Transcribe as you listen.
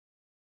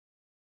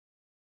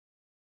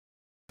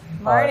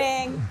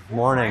Morning.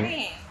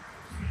 Morning.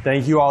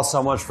 Thank you all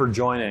so much for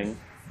joining.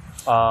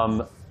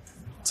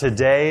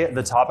 Today,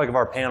 the topic of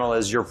our panel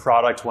is your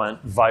product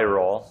went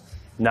viral,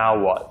 now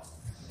what?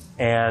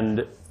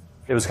 And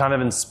it was kind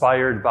of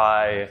inspired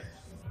by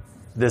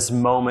this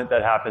moment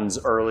that happens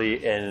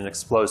early in an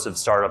explosive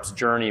startup's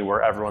journey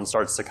where everyone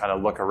starts to kind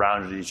of look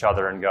around at each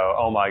other and go,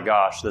 oh my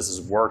gosh, this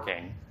is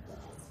working.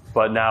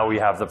 But now we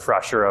have the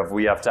pressure of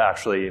we have to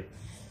actually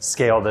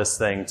scale this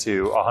thing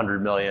to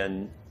 100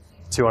 million,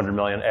 200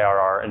 million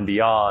ARR and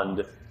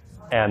beyond.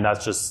 And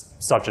that's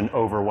just such an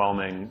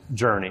overwhelming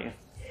journey.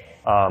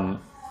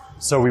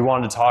 So we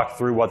wanted to talk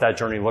through what that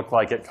journey looked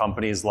like at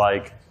companies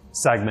like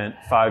Segment,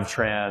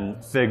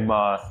 FiveTran,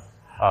 Figma,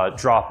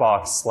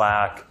 Dropbox,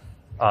 Slack,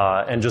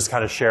 and just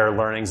kind of share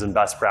learnings and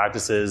best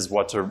practices,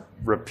 what to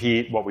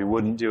repeat, what we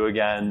wouldn't do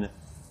again.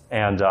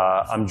 And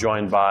I'm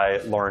joined by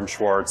Lauren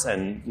Schwartz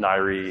and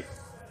Nairi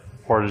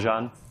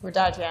Hordajan.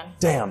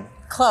 Damn.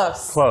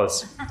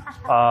 Close.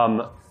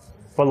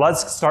 But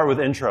let's start with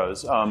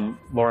intros.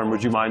 Lauren,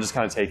 would you mind just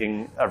kind of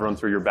taking everyone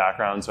through your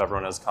background so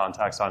everyone has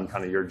context on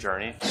kind of your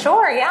journey?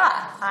 Sure, yeah.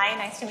 Hi,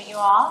 nice to meet you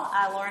all.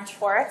 Lauren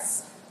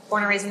Schwartz,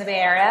 born and raised in the Bay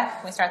Area.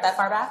 Can we start that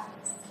far back?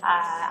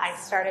 I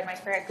started my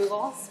career at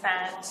Google,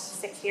 spent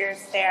 6 years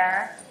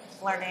there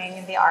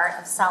learning the art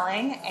of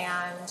selling,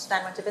 and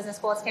then went to business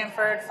school at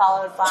Stanford,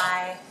 followed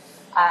by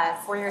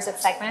 4 years at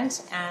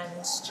Segment,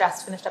 and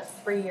just finished up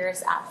 3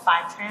 years at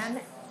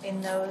FiveTran. In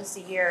those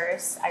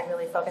years, I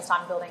really focused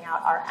on building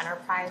out our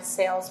enterprise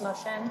sales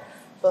motion,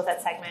 both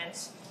at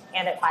Segment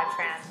and at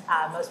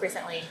FiveTran. Most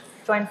recently,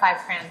 joined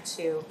FiveTran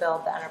to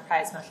build the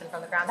enterprise motion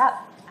from the ground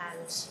up.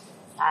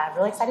 And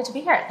really excited to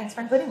be here. Thanks for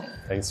including me.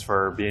 Thanks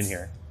for being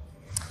here.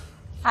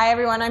 Hi,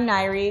 everyone. I'm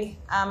Nairi.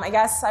 I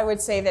guess I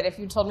would say that if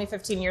you told me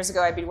 15 years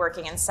ago I'd be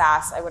working in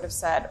SaaS, I would have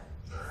said,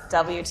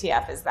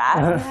 WTF is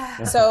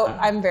that? So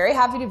I'm very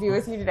happy to be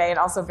with you today and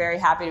also very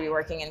happy to be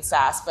working in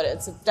SaaS, but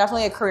it's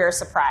definitely a career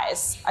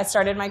surprise. I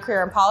started my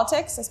career in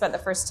politics. I spent the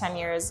first 10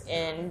 years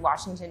in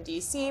Washington,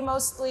 D.C.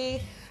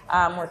 mostly,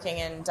 working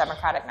in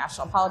Democratic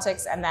national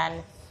politics, and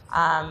then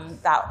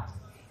that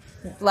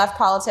left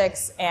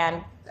politics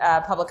and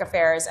public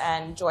affairs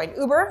and joined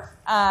Uber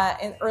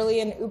early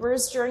in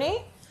Uber's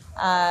journey.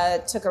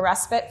 Took a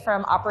respite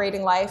from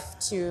operating life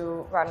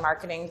to run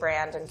marketing,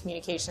 brand, and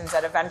communications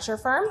at a venture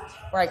firm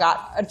where I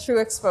got a true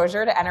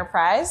exposure to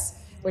enterprise,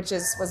 which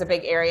was a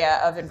big area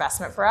of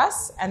investment for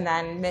us, and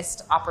then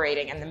missed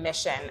operating and the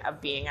mission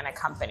of being in a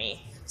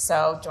company.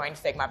 So joined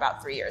Figma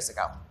about 3 years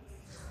ago.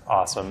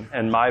 Awesome.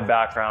 And my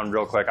background,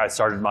 real quick, I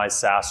started my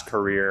SaaS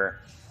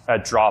career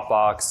at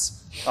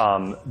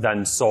Dropbox,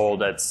 then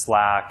sold at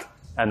Slack,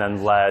 and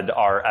then led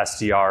our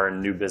SDR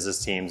and new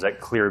business teams at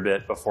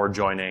Clearbit before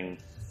joining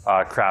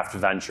Craft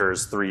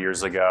Ventures 3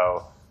 years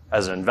ago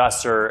as an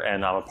investor,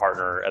 and I'm a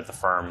partner at the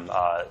firm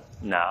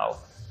now.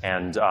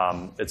 And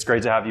it's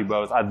great to have you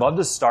both. I'd love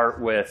to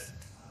start with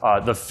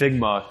the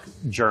Figma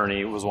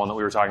journey was one that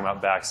we were talking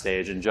about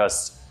backstage, and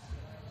just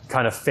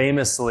kind of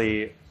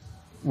famously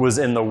was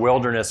in the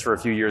wilderness for a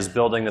few years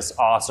building this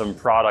awesome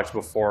product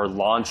before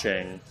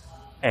launching.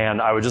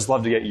 And I would just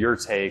love to get your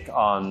take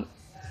on,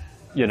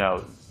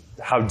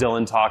 how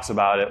Dylan talks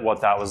about it,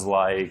 what that was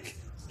like,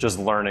 just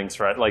learnings,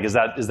 right? Like, is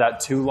that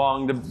too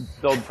long to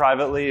build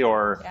privately,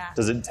 or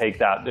does it take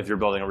that if you're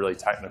building a really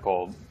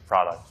technical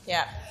product?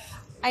 Yeah.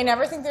 I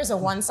never think there's a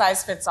one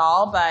size fits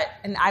all,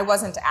 and I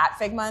wasn't at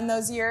Figma in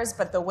those years,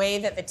 but the way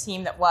that the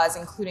team that was,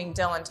 including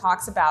Dylan,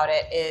 talks about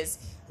it is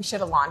we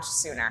should have launched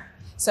sooner.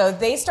 So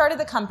they started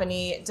the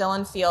company,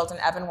 Dylan Field and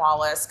Evan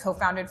Wallace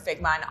co-founded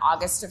Figma in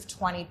August of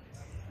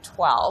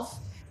 2012.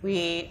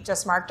 We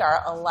just marked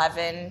our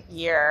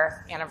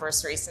 11-year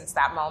anniversary since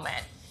that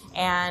moment.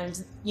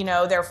 And,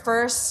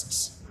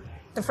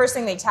 the first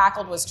thing they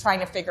tackled was trying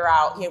to figure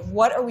out,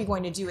 what are we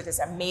going to do with this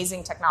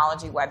amazing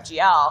technology,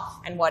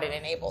 WebGL, and what it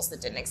enables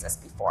that didn't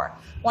exist before.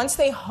 Once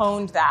they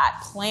honed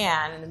that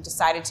plan and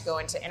decided to go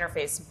into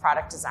interface and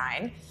product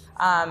design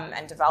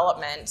and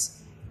development,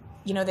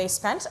 they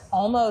spent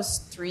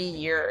almost 3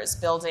 years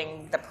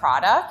building the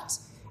product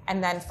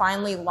and then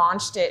finally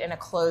launched it in a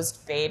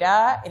closed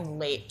beta in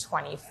late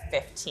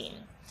 2015.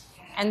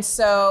 And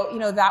so,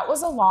 that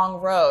was a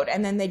long road.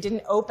 And then they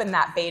didn't open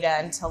that beta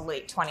until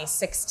late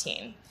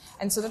 2016.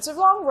 And so that's a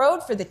long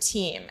road for the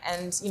team.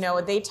 And,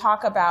 they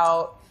talk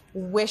about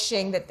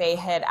wishing that they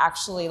had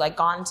actually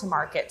gone to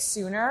market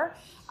sooner,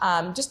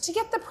 just to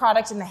get the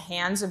product in the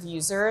hands of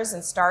users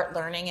and start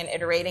learning and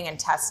iterating and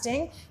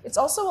testing. It's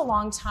also a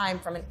long time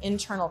from an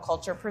internal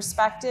culture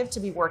perspective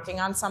to be working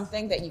on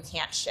something that you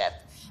can't ship.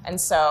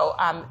 And so,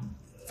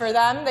 for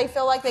them, they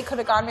feel like they could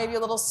have gone maybe a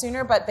little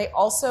sooner, but they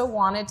also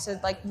wanted to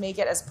make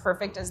it as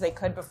perfect as they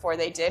could before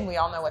they did. We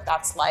all know what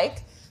that's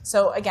like.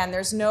 So again,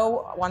 there's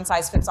no one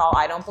size fits all.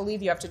 I don't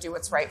believe you have to do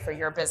what's right for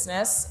your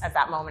business at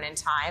that moment in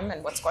time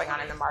and what's going on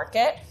in the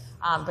market.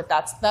 But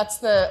that's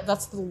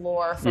the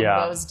lore from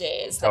those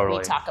days that we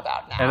talk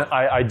about now. And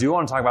I do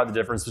want to talk about the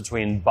difference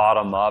between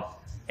bottom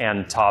up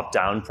and top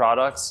down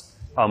products,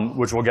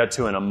 which we'll get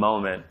to in a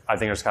moment. I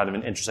think there's kind of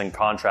an interesting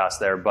contrast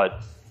there,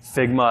 but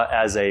Figma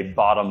as a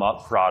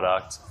bottom-up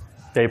product,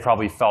 they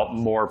probably felt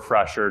more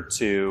pressure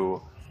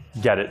to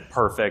get it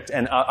perfect.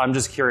 And I'm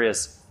just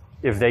curious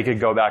if they could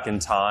go back in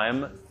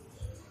time,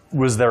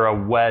 was there a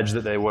wedge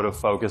that they would have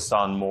focused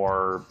on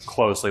more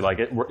closely? Like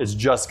it's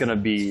just going to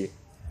be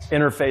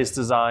interface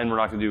design. We're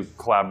not going to do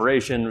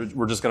collaboration.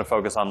 We're just going to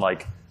focus on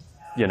like,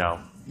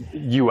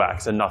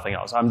 UX and nothing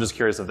else. I'm just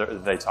curious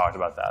if they talked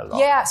about that at all.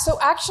 Yeah, so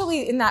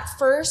actually in that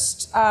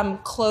first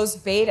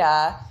closed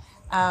beta,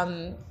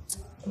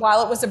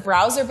 while it was a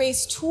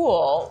browser-based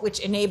tool, which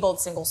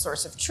enabled single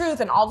source of truth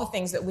and all the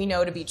things that we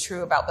know to be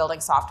true about building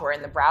software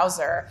in the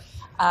browser,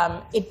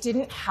 it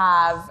didn't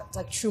have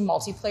like true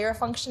multiplayer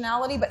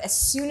functionality. But as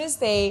soon as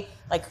they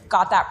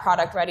got that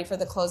product ready for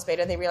the closed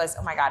beta, they realized,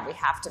 oh my God, we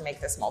have to make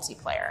this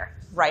multiplayer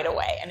right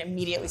away, and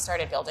immediately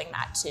started building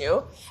that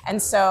too. And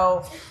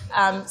so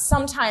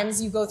sometimes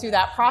you go through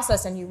that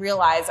process and you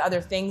realize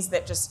other things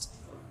that just,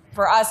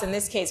 for us, in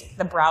this case,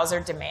 the browser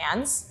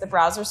demands. The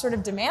browser sort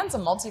of demands a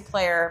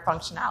multiplayer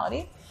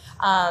functionality.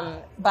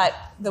 But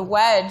the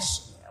wedge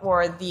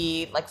or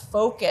the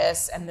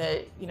focus and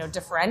the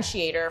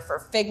differentiator for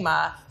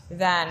Figma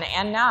then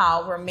and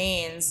now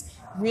remains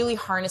really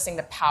harnessing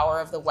the power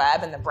of the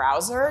web and the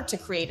browser to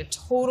create a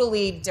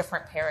totally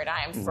different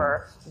paradigm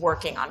for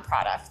working on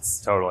products.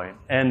 Totally.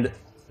 And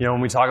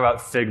when we talk about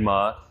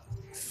Figma,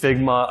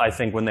 I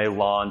think when they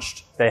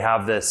launched, they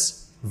have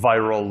this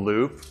viral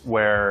loop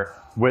where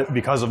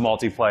because of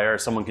multiplayer,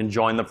 someone can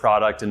join the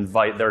product,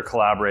 invite their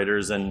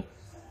collaborators, and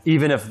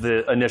even if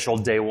the initial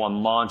day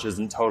one launch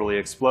isn't totally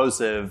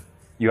explosive,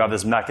 you have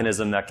this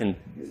mechanism that can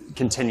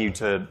continue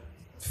to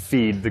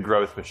feed the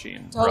growth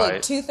machine. Totally.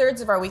 Right?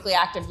 2/3 of our weekly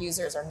active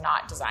users are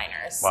not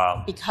designers.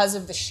 Wow. Because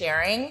of the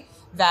sharing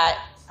that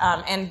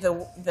and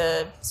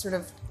the sort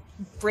of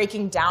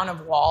breaking down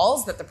of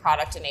walls that the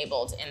product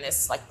enabled in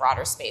this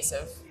broader space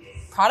of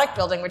product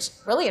building, which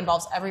really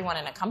involves everyone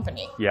in a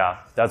company. Yeah,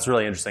 that's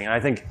really interesting. And I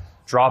think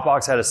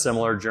Dropbox had a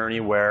similar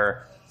journey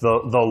where the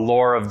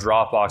lore of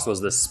Dropbox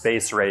was this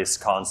space race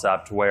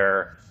concept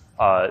where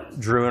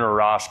Drew and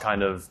Arash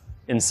kind of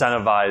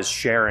incentivized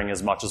sharing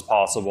as much as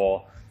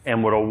possible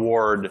and would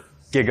award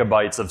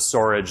gigabytes of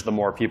storage the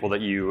more people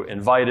that you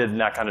invited, and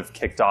that kind of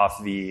kicked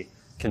off the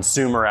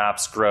consumer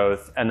apps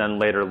growth, and then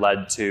later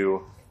led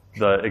to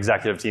the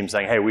executive team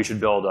saying, hey, we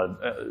should build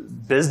a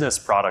business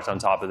product on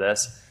top of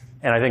this.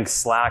 And I think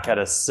Slack had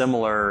a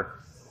similar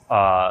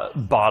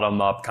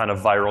bottom-up kind of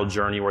viral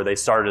journey where they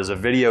started as a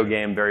video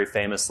game very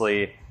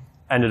famously,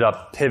 ended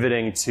up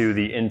pivoting to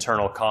the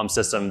internal comm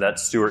system that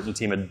Stuart and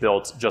team had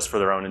built just for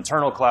their own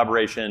internal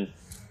collaboration.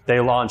 They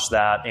launched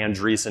that,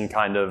 Andreessen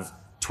kind of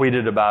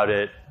tweeted about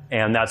it,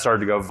 and that started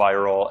to go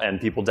viral,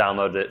 and people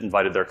downloaded it,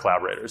 invited their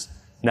collaborators.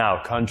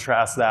 Now,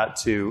 contrast that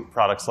to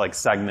products like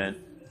Segment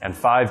and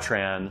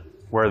FiveTran,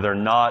 where they're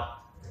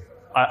not,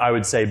 I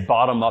would say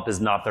bottom-up is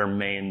not their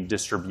main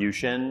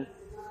distribution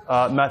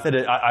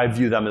method. I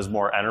view them as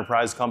more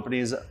enterprise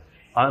companies.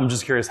 I'm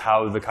just curious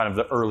how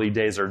the early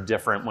days are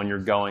different when you're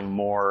going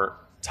more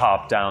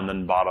top down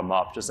than bottom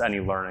up. Just any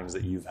learnings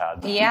that you've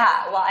had.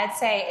 Yeah, well, I'd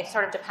say it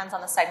sort of depends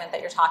on the segment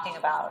that you're talking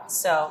about.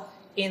 So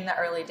in the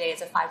early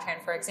days of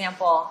FiveTran, for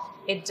example,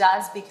 it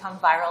does become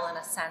viral in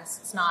a sense.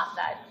 It's not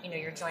that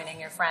you're joining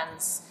your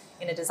friends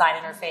in a design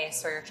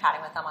interface or you're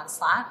chatting with them on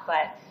Slack,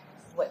 but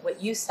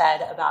what you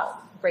said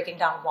about breaking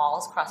down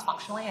walls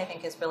cross-functionally, I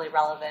think is really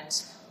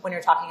relevant when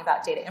you're talking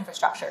about data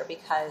infrastructure,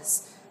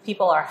 because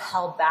people are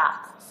held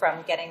back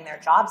from getting their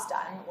jobs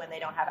done when they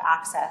don't have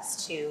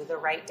access to the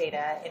right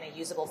data in a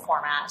usable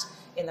format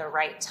in the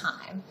right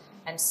time.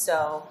 And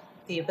so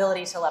the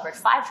ability to leverage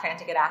FiveTran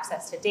to get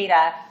access to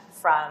data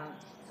from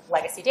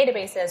legacy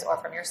databases or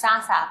from your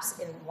SaaS apps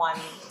in one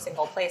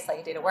single place like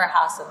a data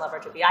warehouse and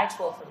leverage a BI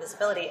tool for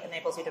visibility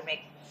enables you to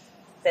make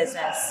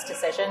business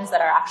decisions that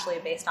are actually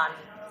based on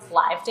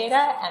live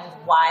data. And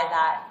why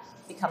that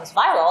becomes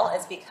viral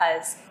is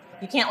because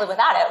you can't live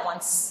without it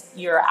once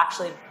you're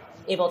actually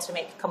able to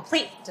make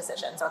complete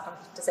decisions or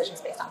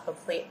decisions based on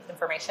complete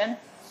information.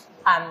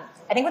 I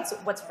think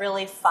what's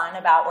really fun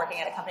about working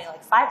at a company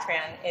like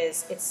FiveTran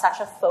is it's such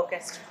a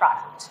focused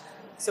product.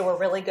 So we're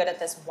really good at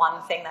this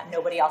one thing that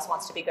nobody else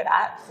wants to be good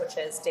at, which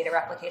is data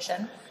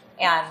replication.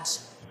 And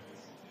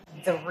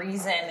the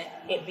reason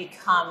it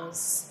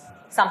becomes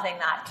something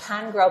that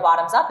can grow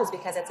bottoms up is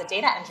because it's a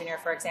data engineer,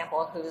 for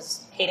example,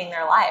 who's hating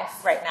their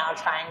life right now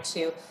trying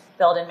to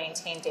build and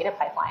maintain data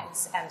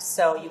pipelines. And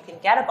so you can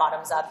get a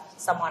bottoms up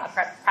someone, a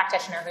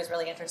practitioner who's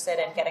really interested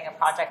in getting a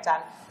project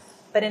done.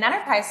 But in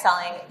enterprise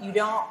selling, you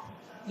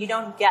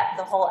don't get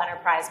the whole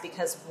enterprise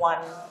because one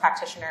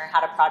practitioner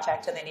had a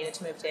project and they needed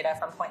to move data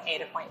from point A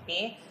to point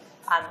B.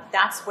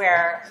 That's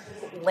where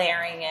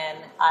layering in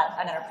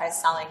an enterprise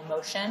selling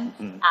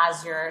motion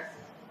as you're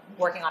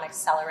working on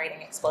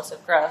accelerating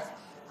explosive growth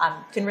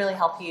can really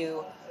help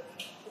you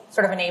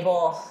sort of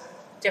enable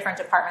different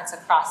departments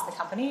across the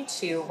company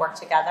to work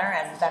together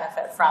and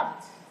benefit from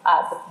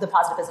the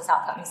positive business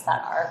outcomes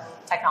that our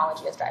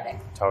technology is driving.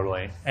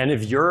 Totally. And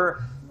if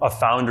you're a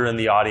founder in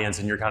the audience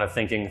and you're kind of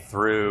thinking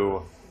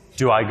through,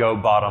 do I go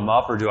bottom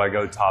up or do I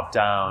go top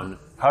down?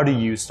 How do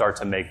you start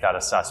to make that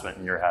assessment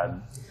in your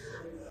head?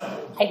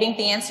 I think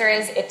the answer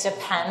is it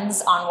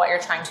depends on what you're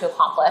trying to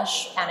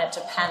accomplish, and it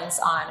depends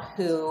on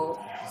who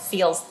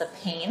feels the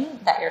pain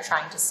that you're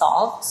trying to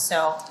solve.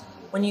 So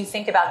when you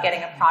think about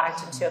getting a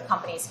product into a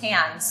company's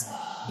hands,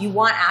 you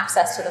want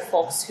access to the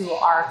folks who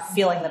are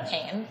feeling the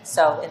pain.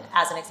 So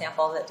as an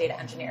example, the data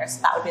engineers,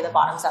 that would be the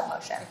bottoms-up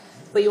motion.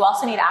 But you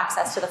also need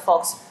access to the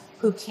folks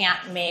who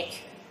can't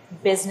make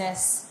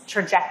business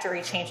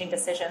trajectory changing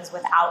decisions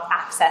without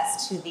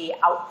access to the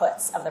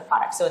outputs of the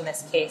product. So in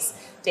this case,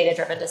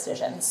 data-driven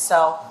decisions.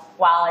 So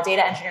while a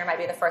data engineer might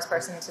be the first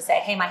person to say,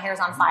 hey, my hair's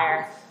on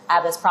fire, I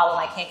have this problem,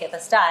 I can't get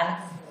this done,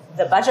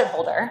 the budget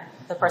holder,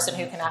 the person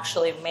who can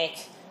actually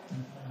make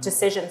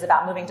decisions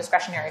about moving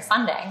discretionary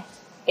funding,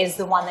 is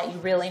the one that you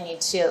really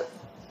need to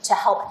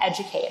help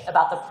educate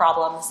about the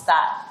problems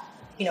that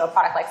a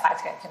product like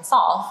FiveTran can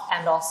solve,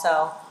 and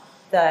also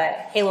the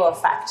halo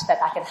effect that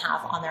can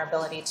have on their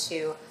ability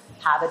to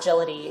have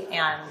agility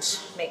and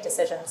make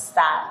decisions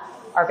that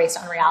are based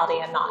on reality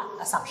and not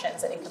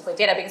assumptions and incomplete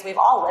data, because we've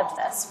all lived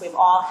this. We've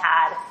all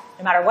had,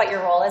 no matter what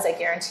your role is, I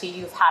guarantee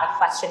you've had a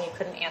question you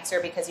couldn't answer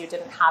because you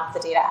didn't have the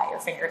data at your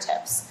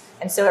fingertips.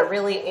 And so it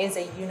really is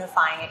a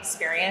unifying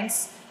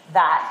experience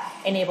that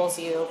enables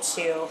you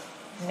to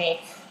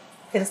make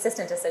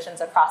consistent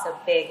decisions across a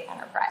big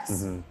enterprise.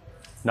 Mm-hmm.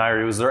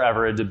 Nairi, was there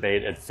ever a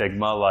debate at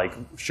Figma, like,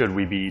 should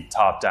we be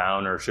top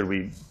down or should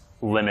we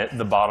limit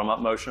the bottom up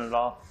motion at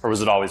all? Or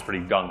was it always pretty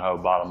gung ho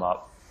bottom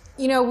up?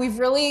 We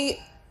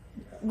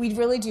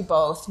really do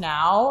both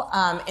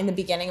now. In the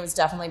beginning, it was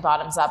definitely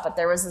bottoms up, but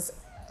there was this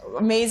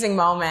amazing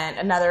moment,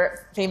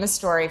 another famous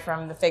story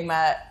from the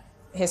Figma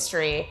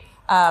history,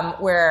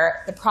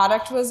 where the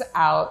product was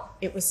out,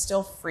 it was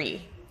still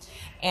free.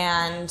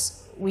 And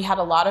we had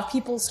a lot of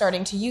people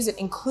starting to use it,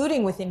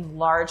 including within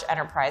large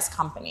enterprise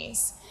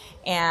companies.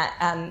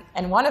 And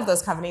one of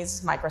those companies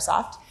is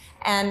Microsoft.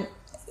 And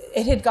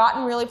it had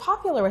gotten really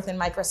popular within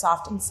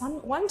Microsoft.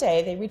 And one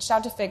day they reached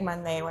out to Figma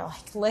and they were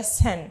like,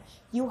 listen,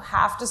 you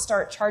have to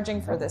start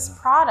charging for this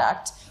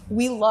product.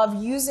 We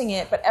love using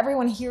it, but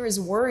everyone here is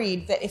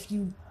worried that if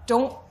you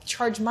don't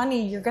charge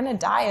money, you're going to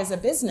die as a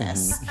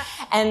business.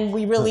 And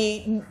we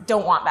really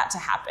don't want that to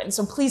happen.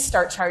 So please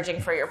start charging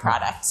for your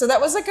product. So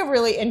that was like a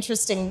really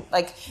interesting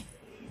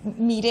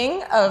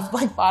meeting of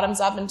bottoms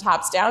up and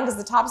tops down, because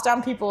the tops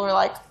down people were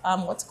like,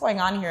 what's going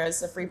on here?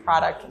 It's a free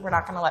product. We're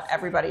not going to let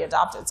everybody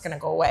adopt it. It's going to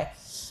go away.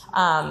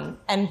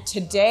 And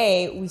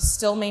today we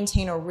still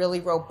maintain a really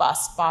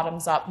robust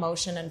bottoms up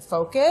motion and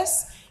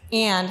focus,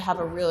 and have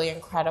a really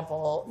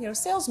incredible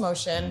sales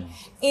motion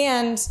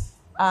and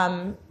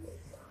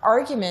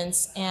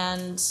arguments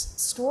and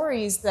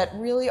stories that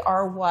really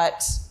are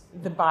what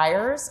the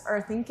buyers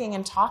are thinking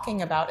and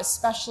talking about,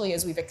 especially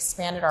as we've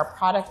expanded our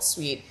product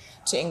suite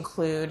to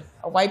include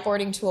a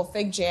whiteboarding tool,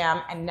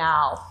 FigJam, and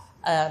now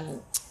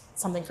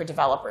something for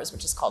developers,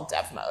 which is called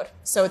Dev Mode.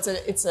 So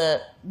it's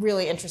a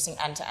really interesting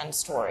end-to-end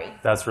story.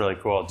 That's really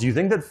cool. Do you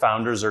think that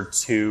founders are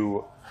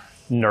too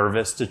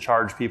nervous to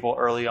charge people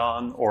early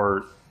on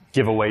or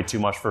give away too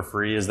much for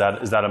free? Is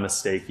that a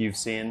mistake you've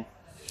seen?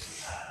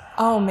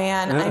 Oh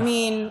man, I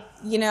mean,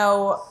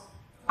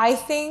 I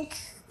think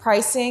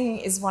pricing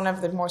is one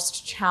of the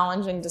most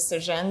challenging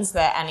decisions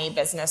that any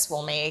business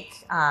will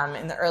make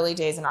in the early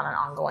days and on an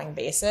ongoing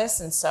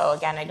basis. And so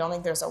again, I don't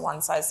think there's a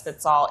one size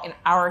fits all. In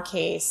our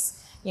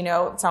case,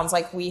 it sounds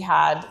like we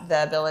had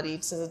the ability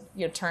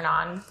to turn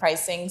on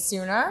pricing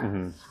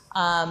sooner.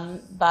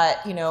 Mm-hmm.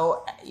 But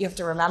you have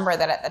to remember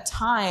that at the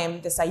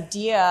time, this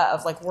idea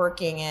of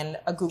working in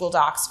a Google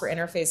Docs for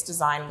interface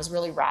design was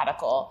really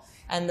radical.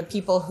 And the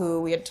people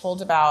who we had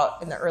told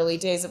about in the early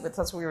days of that's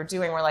what we were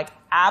doing were like,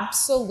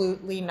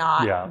 absolutely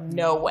not,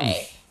 no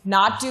way.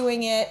 Not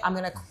doing it. I'm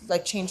going to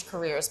change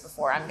careers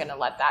before I'm going to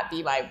let that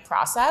be my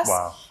process.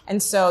 Wow.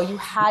 And so you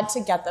had to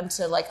get them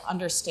to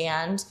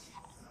understand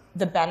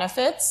the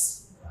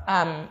benefits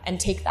and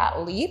take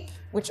that leap,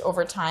 which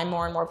over time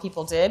more and more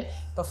people did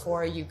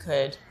before you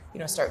could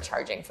start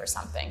charging for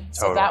something.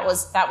 So Totally.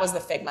 that was the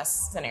Figma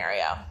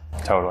scenario.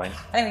 Totally.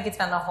 I think we could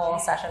spend the whole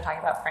session talking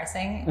about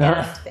pricing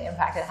and the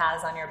impact it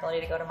has on your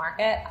ability to go to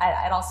market.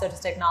 I'd also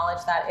just acknowledge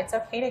that it's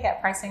okay to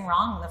get pricing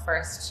wrong the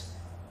first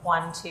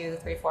 1, 2,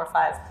 3, 4,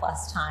 5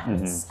 plus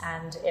times. Mm-hmm.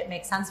 And it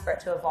makes sense for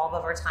it to evolve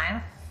over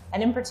time.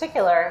 And in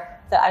particular,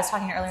 I was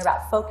talking earlier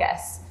about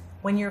focus.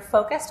 When you're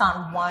focused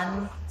on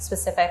one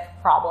specific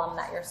problem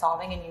that you're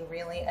solving and you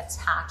really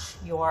attach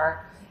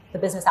the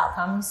business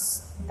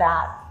outcomes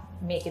that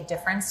make a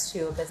difference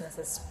to a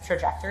business's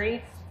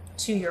trajectory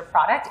to your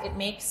product, it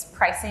makes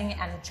pricing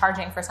and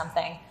charging for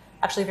something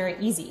actually very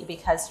easy,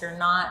 because you're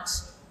not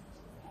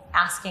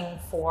asking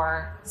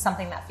for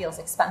something that feels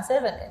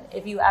expensive. And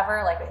if you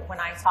ever,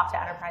 when I talk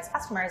to enterprise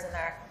customers and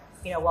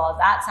they're, well,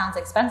 that sounds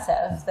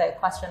expensive, the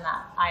question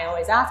that I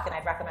always ask, and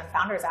I'd recommend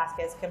founders ask,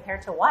 is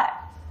compared to what?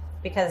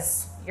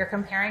 Because you're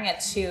comparing it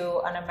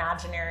to an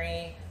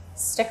imaginary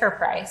sticker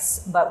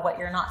price, but what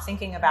you're not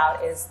thinking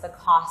about is the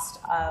cost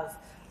of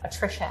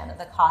attrition,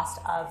 the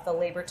cost of the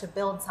labor to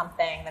build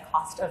something, the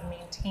cost of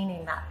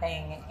maintaining that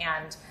thing,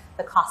 and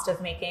the cost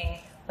of making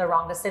the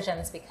wrong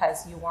decisions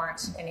because you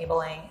weren't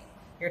enabling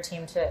your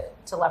team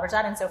to leverage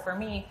that. And so for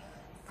me,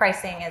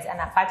 pricing is, and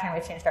at FiveTran,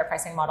 we've changed our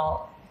pricing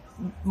model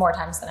more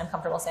times than I'm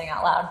comfortable saying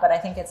out loud, but I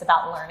think it's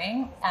about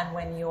learning. And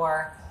when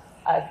you're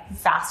a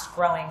fast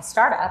growing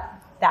startup,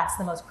 that's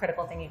the most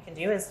critical thing you can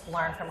do is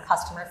learn from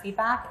customer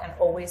feedback and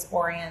always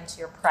orient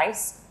your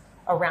price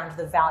around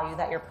the value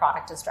that your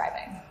product is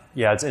driving.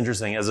 Yeah, it's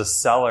interesting. As a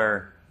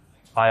seller,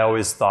 I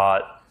always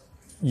thought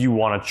you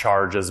want to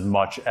charge as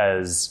much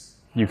as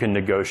you can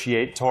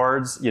negotiate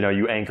towards. You know,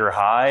 you anchor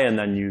high and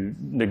then you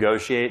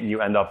negotiate and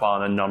you end up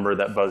on a number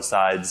that both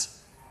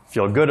sides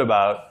feel good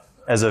about.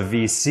 As a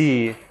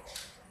VC,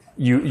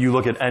 you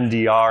look at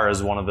NDR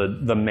as one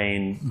of the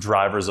main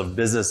drivers of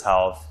business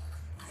health.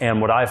 And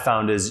what I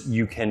found is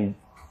you can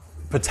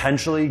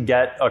potentially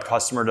get a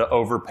customer to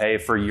overpay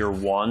for year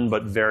one,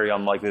 but very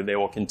unlikely they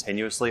will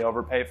continuously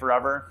overpay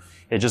forever.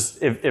 It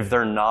just, if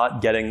they're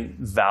not getting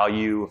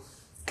value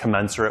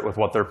commensurate with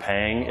what they're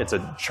paying, it's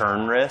a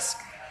churn risk.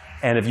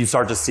 And if you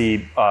start to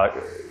see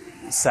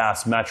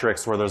SaaS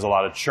metrics where there's a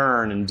lot of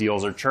churn and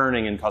deals are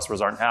churning and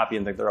customers aren't happy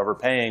and think they're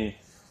overpaying,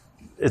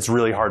 it's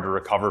really hard to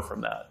recover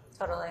from that.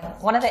 Totally.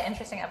 One of the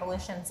interesting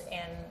evolutions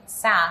in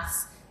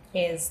SaaS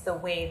is the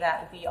way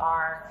that we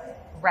are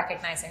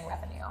recognizing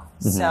revenue.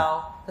 Mm-hmm.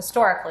 So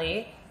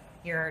historically,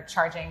 you're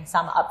charging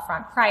some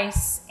upfront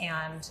price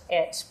and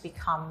it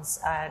becomes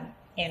an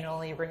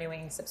annually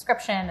renewing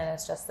subscription and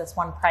it's just this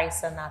one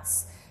price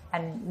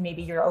and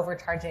maybe you're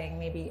overcharging,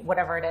 maybe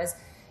whatever it is.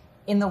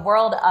 In the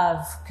world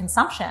of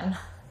consumption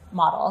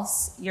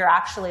models, you're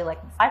actually like,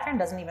 FiveTran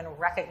doesn't even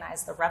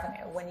recognize the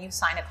revenue. When you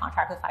sign a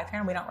contract with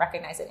FiveTran, we don't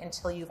recognize it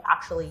until you've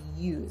actually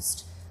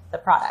used the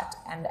product.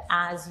 And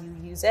as you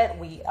use it,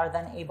 we are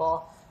then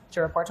able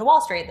to report to Wall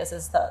Street, this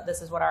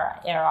is what our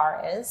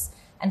ARR is.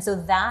 And so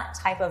that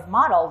type of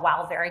model,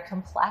 while very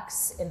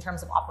complex in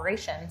terms of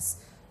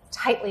operations,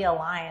 tightly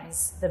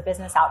aligns the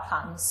business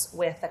outcomes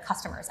with the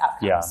customer's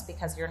outcomes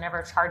because you're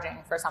never charging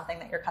for something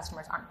that your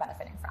customers aren't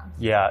benefiting from.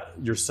 Yeah,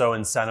 you're so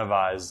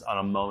incentivized on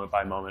a moment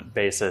by moment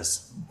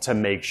basis to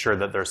make sure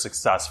that they're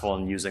successful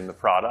in using the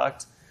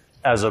product,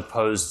 as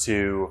opposed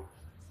to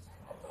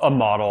a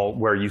model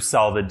where you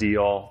sell the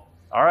deal,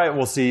 all right,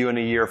 we'll see you in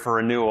a year for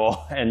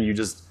renewal, and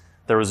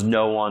there was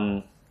no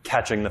one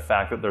catching the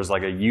fact that there's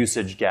like a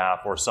usage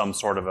gap or some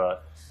sort of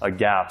a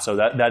gap. So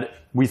that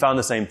we found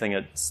the same thing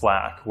at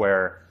Slack,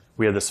 where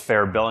we have this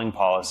fair billing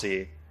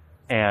policy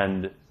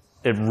and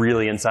it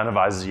really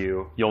incentivizes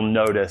you.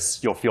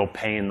 You'll feel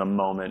pain the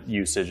moment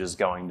usage is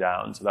going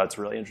down. So that's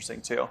really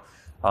interesting too.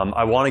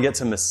 I want to get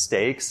to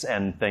mistakes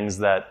and things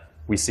that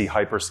we see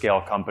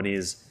hyperscale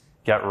companies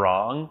get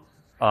wrong.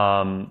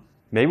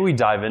 Maybe we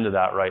dive into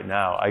that right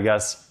now. I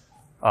guess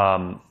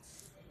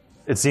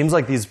it seems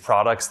like these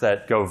products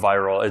that go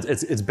viral,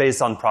 it's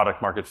based on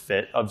product market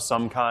fit of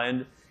some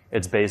kind.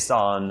 It's based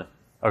on,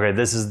 okay,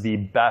 this is the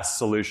best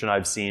solution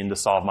I've seen to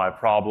solve my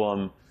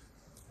problem.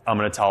 I'm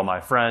going to tell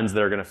my friends,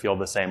 they're going to feel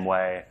the same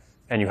way.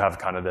 And you have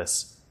kind of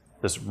this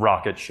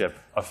rocket ship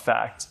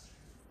effect.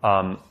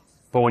 But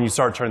when you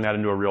start turning that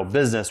into a real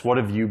business, what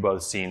have you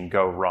both seen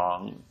go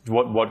wrong?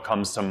 What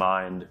comes to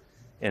mind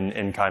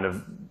in kind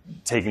of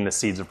taking the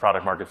seeds of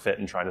product market fit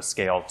and trying to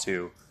scale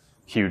to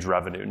huge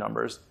revenue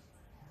numbers?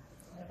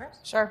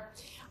 Sure.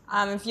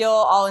 If you'll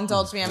all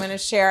indulge me, I'm going to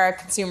share a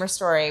consumer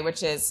story,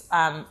 which is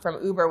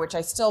from Uber, which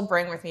I still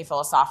bring with me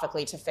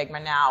philosophically to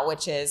Figma now,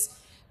 which is,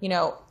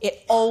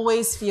 it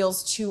always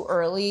feels too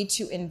early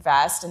to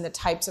invest in the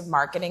types of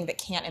marketing that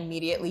can't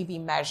immediately be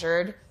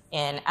measured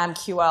in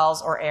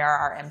MQLs or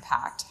ARR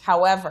impact.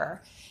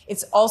 However,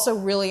 it's also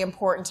really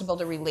important to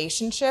build a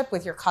relationship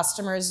with your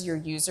customers, your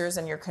users,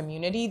 and your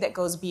community that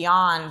goes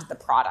beyond the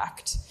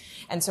product.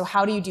 And so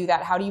how do you do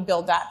that? How do you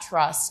build that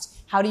trust?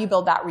 How do you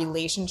build that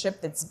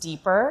relationship that's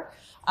deeper?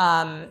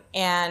 And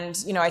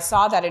I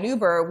saw that at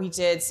Uber, we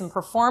did some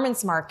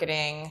performance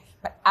marketing,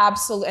 but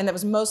and that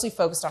was mostly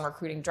focused on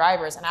recruiting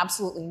drivers, and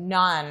absolutely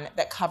none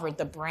that covered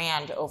the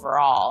brand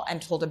overall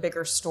and told a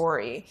bigger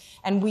story.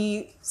 And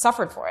we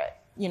suffered for it.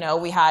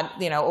 We had,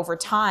 over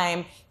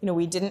time,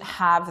 we didn't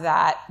have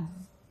that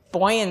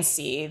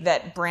buoyancy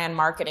that brand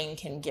marketing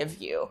can give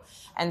you.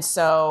 And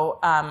so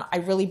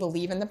I really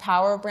believe in the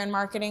power of brand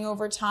marketing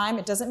over time.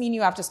 It doesn't mean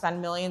you have to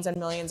spend millions and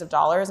millions of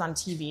dollars on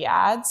TV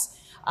ads,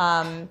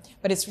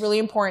 but it's really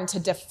important to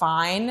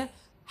define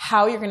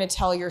how you're going to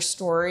tell your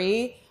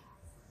story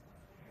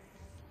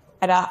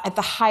at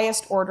the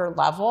highest order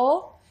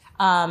level,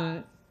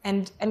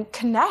 and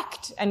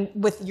connect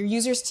with your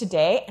users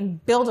today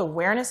and build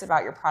awareness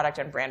about your product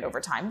and brand over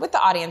time with the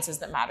audiences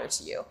that matter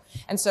to you.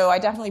 And so I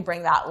definitely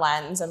bring that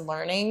lens and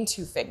learning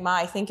to Figma.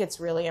 I think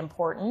it's really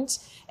important.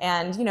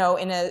 And,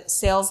 in a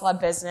sales-led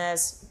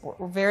business,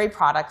 we're very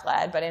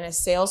product-led, but in a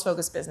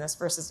sales-focused business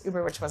versus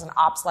Uber, which was an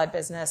ops-led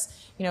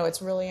business,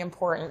 it's really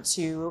important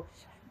to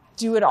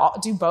do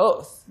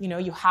both.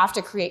 You have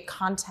to create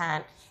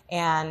content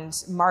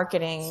and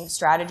marketing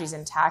strategies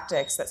and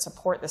tactics that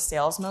support the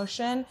sales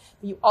motion.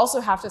 But you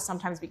also have to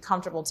sometimes be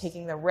comfortable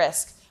taking the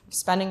risk of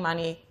spending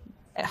money,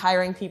 at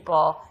hiring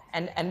people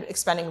and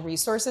expending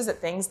resources at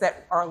things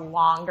that are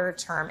longer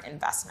term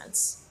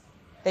investments.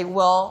 They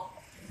will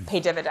pay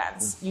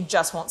dividends. You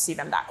just won't see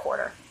them that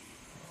quarter.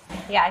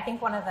 Yeah, I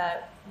think one of the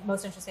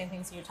most interesting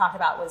things you talked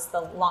about was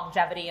the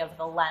longevity of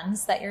the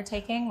lens that you're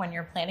taking when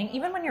you're planning.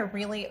 Even when you're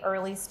really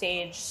early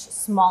stage,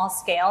 small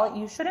scale,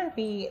 you shouldn't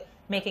be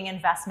making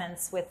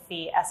investments with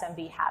the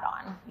SMB hat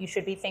on. You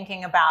should be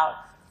thinking about,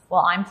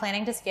 well, I'm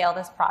planning to scale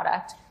this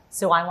product,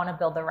 so I want to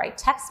build the right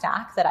tech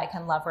stack that I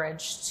can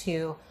leverage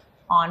to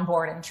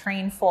onboard and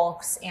train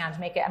folks and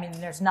make it. I mean,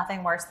 there's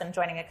nothing worse than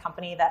joining a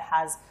company that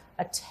has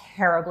a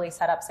terribly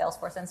set up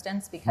Salesforce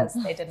instance because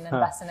they didn't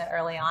invest in it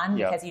early on,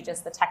 because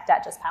the tech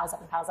debt just piles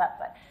up and piles up.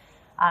 But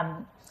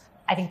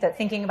I think that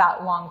thinking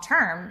about long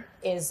term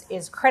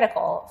is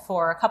critical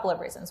for a couple of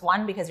reasons.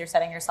 One, because you're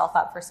setting yourself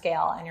up for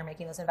scale and you're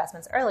making those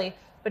investments early.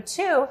 But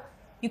two,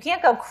 you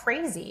can't go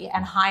crazy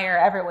and hire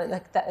everyone.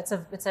 Like that,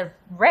 it's a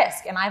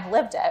risk, and I've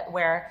lived it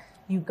where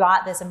you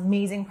got this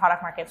amazing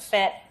product market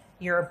fit.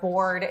 Your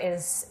board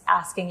is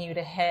asking you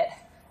to hit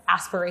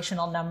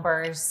aspirational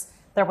numbers.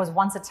 There was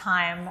once a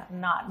time,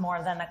 not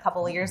more than a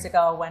couple of years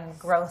ago, when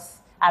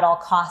growth at all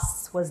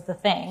costs was the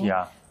thing.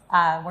 Yeah.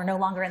 We're no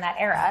longer in that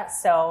era.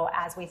 So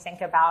as we think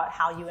about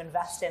how you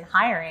invest in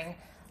hiring,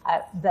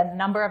 the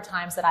number of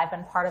times that I've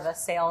been part of a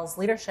sales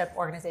leadership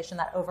organization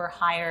that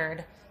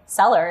overhired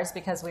sellers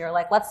because we were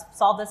like, let's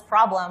solve this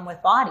problem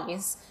with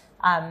bodies.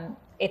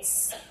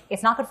 It's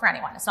not good for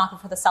anyone. It's not good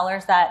for the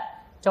sellers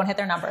that don't hit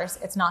their numbers.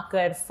 It's not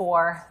good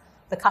for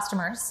the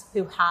customers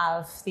who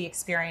have the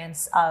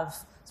experience of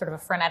sort of a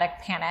frenetic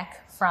panic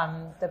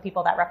from the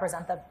people that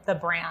represent the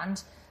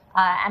brand.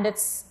 And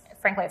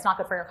frankly, it's not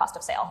good for your cost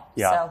of sale.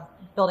 Yeah. So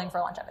building for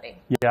longevity.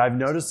 Yeah, I've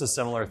noticed a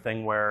similar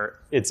thing where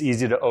it's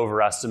easy to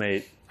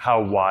overestimate how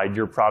wide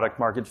your product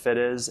market fit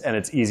is. And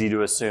it's easy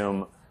to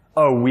assume,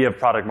 oh, we have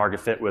product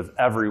market fit with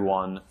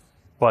everyone.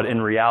 But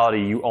in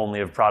reality, you only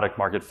have product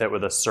market fit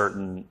with a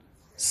certain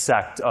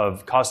sect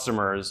of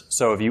customers.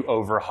 So if you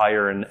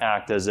overhire and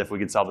act as if we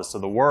could sell this to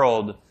the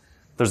world,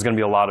 there's going to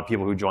be a lot of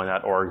people who join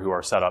that org who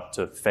are set up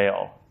to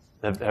fail.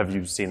 Have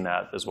you seen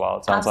that as well?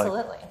 It sounds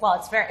Absolutely. Well,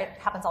 it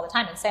happens all the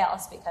time in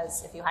sales,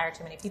 because if you hire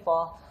too many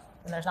people,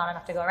 then there's not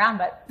enough to go around.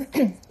 But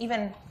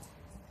even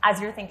as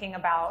you're thinking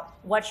about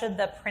what should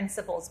the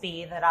principles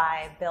be that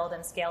I build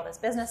and scale this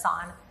business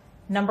on,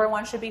 number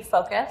one should be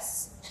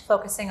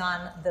focusing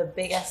on the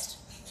biggest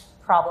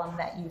problem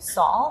that you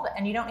solve.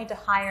 And you don't need to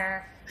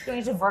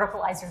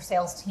verticalize your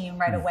sales team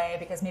right away,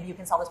 because maybe you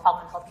can solve this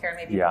problem in healthcare,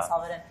 maybe you can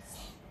solve it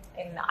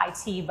in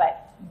IT,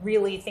 but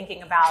really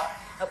thinking about,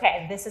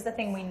 okay, this is the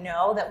thing we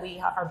know that we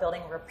are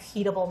building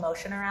repeatable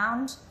motion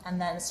around, and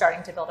then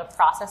starting to build a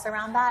process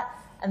around that.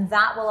 And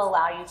that will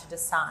allow you to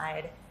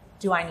decide,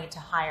 do I need to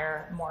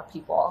hire more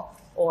people,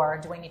 or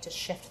do I need to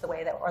shift the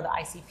way that, or the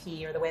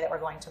ICP, or the way that we're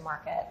going to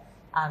market?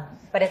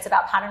 But it's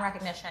about pattern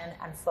recognition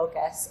and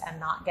focus, and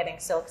not getting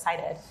so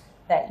excited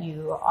that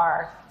you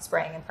are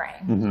spraying and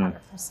praying.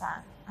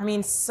 100%. I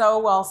mean, so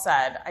well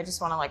said. I just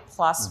want to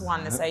plus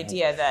one this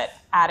idea that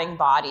adding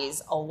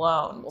bodies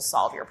alone will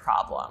solve your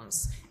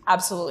problems.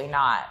 Absolutely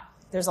not.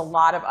 There's a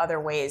lot of other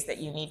ways that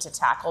you need to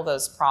tackle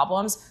those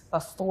problems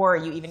before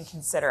you even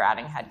consider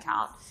adding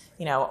headcount.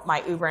 You know,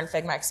 my Uber and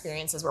Figma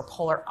experiences were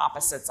polar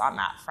opposites on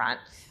that front.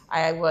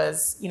 I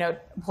was,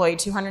 employee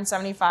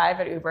 275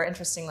 at Uber,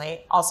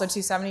 interestingly, also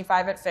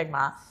 275 at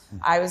Figma.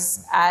 I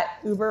was at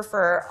Uber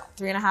for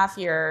 3.5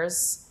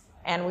 years,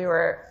 and we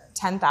were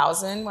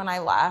 10,000 when I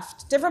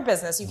left. Different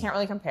business, you can't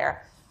really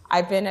compare.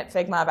 I've been at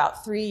Figma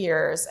about 3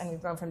 years, and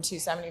we've grown from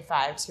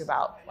 275 to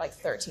about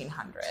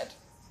 1,300.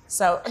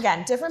 So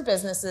again, different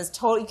businesses,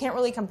 you can't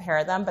really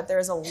compare them, but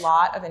there's a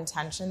lot of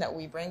intention that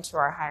we bring to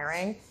our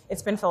hiring.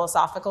 It's been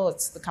philosophical.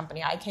 It's the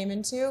company I came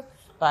into,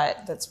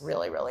 but that's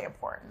really, really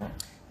important.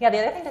 Yeah, the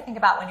other thing to think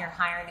about when you're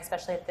hiring,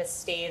 especially at this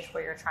stage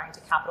where you're trying to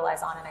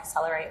capitalize on and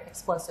accelerate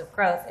explosive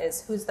growth,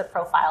 is who's the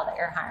profile that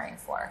you're hiring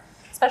for.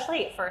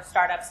 Especially for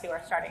startups who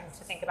are starting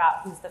to think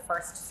about who's the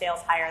first sales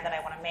hire that I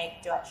want to make.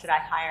 Should I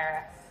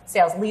hire a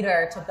sales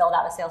leader to build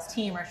out a sales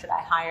team, or should I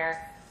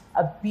hire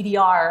a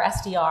BDR or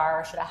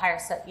SDR, or should I hire,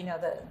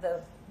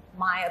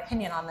 my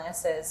opinion on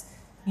this is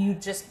you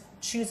just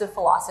choose a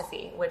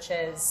philosophy, which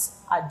is,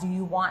 do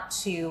you want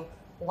to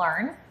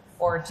learn,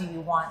 or do you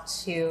want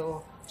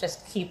to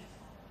just keep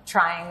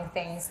trying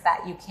things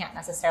that you can't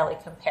necessarily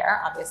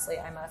compare? Obviously,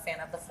 I'm a fan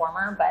of the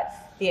former, but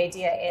the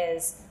idea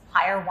is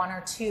hire 1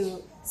 or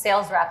 2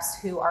 sales reps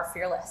who are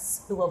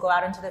fearless, who will go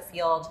out into the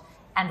field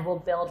and will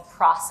build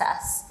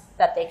process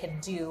that they can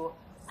do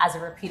as a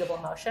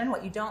repeatable motion.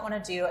 What you don't want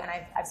to do, and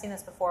I've seen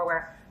this before,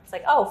 where it's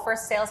like, oh,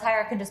 first sales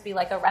hire can just be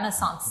like a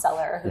Renaissance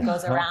seller who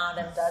goes around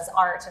and does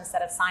art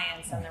instead of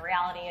science. And the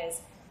reality is,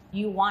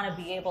 you want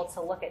to be able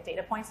to look at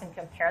data points and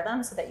compare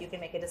them so that you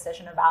can make a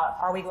decision about,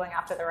 are we going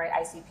after the right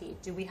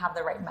ICP? Do we have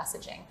the right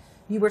messaging?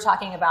 You were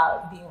talking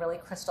about being really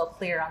crystal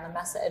clear on the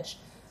message.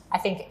 I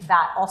think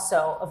that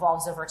also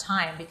evolves over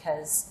time,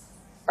 because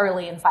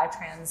early in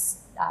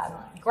FiveTran's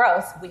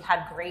growth, we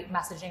had great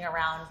messaging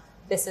around,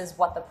 this is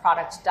what the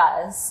product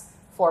does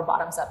for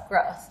bottoms-up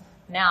growth.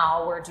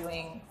 now we're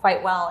doing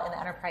quite well in the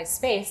enterprise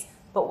space,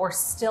 but we're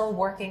still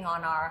working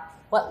on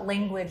what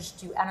language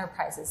do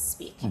enterprises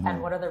speak,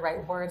 and what are the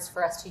right words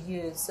for us to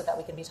use so that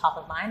we can be top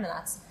of mind, and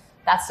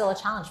that's still a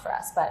challenge for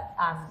us. But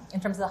in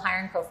terms of the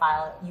hiring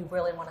profile, you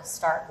really want to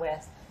start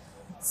with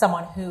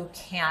someone who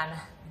can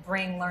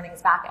bring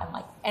learnings back, and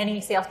like any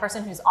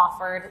salesperson who's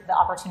offered the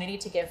opportunity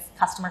to give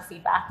customer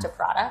feedback to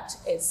product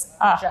is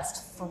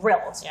just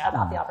thrilled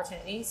about the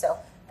opportunity. So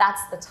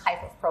that's the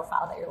type of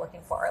profile that you're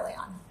looking for early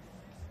on.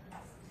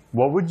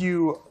 What would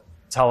you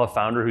tell a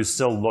founder who's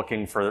still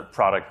looking for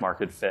product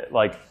market fit?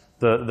 Like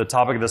the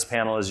topic of this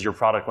panel is your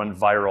product went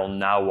viral,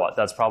 now what?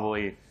 That's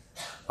probably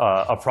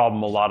a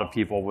problem a lot of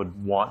people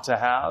would want to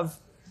have.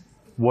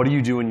 What do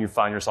you do when you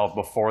find yourself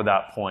before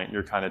that point?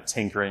 You're kind of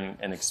tinkering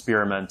and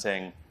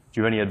experimenting. Do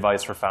you have any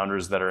advice for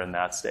founders that are in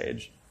that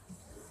stage?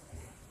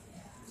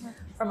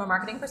 From a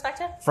marketing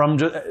perspective? From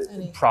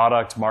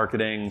product,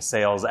 marketing,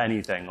 sales,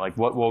 anything. Like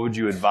what would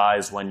you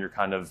advise when you're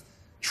kind of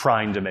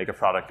trying to make a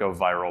product go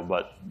viral,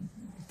 but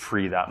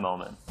pre that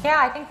moment? Yeah,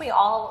 I think we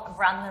all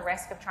run the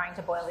risk of trying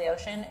to boil the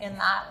ocean in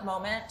that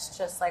moment.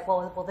 Just like,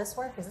 well, will this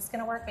work? Is this going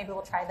to work? Maybe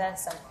we'll try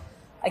this. And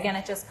again,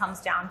 it just comes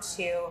down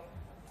to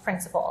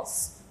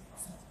principles.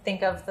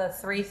 Think of the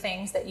 3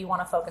 things that you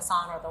want to focus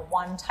on, or the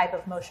one type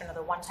of motion or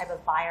the one type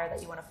of buyer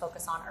that you want to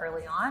focus on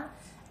early on,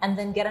 and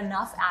then get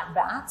enough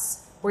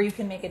at-bats where you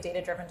can make a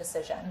data-driven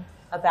decision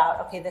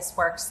about, okay, this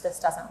works, this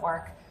doesn't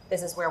work,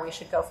 this is where we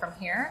should go from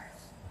here.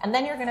 And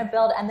then you're going to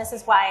build, and this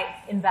is why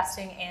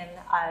investing in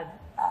a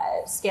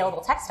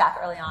scalable tech stack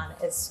early on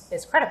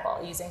is critical,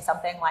 using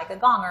something like a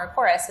Gong or a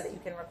Chorus so that you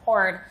can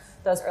record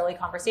those early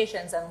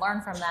conversations and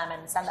learn from them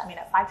and send them. I mean,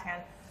 at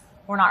FiveTran,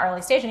 we're not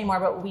early stage anymore,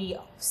 but we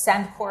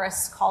send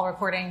Chorus call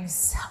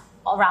recordings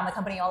around the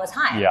company all the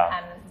time. Yeah.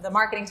 And the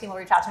marketing team will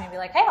reach out to me and be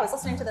like, hey, I was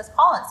listening to this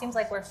call and it seems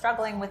like we're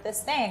struggling with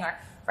this thing, or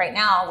right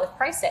now with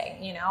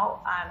pricing, you know?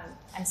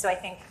 And so I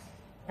think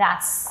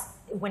that's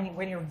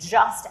when you're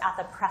just at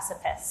the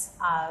precipice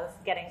of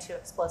getting to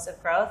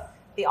explosive growth,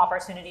 the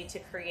opportunity to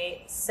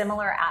create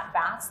similar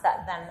at-bats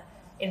that then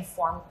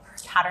inform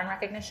pattern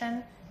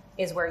recognition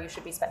is where you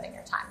should be spending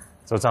your time.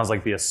 So it sounds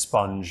like be a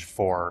sponge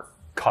for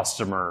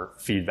customer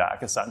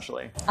feedback,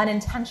 essentially. An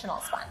intentional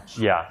sponge.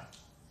 Yeah.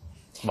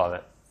 Love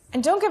it.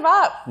 And don't give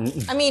up.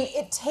 I mean,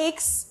 it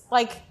takes,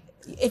 like,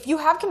 if you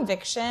have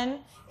conviction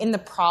in the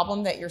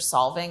problem that you're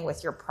solving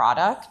with your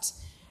product,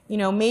 you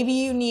know, maybe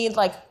you need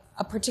like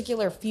a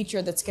particular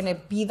feature that's going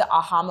to be the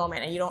aha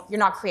moment, and you're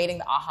not creating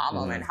the aha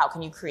moment. How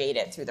can you create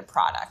it through the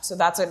product? So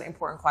that's an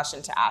important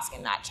question to ask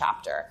in that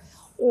chapter.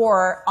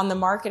 Or on the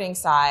marketing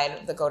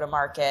side, the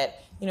go-to-market,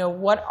 you know,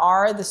 what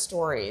are the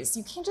stories?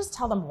 You can't just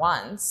tell them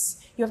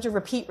once. You have to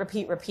repeat.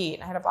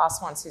 I had a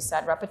boss once who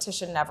said,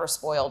 repetition never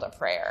spoiled a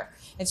prayer.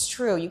 It's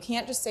true. You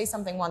can't just say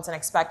something once and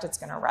expect it's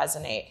going to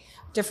resonate.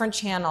 Different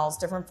channels,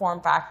 different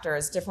form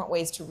factors, different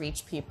ways to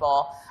reach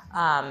people.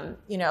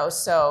 You know,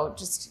 so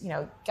just, you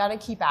know, got to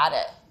keep at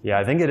it. Yeah,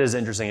 I think it is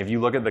interesting. If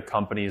you look at the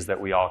companies that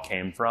we all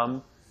came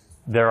from,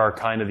 there are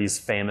kind of these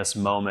famous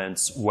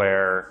moments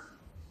where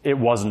it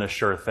wasn't a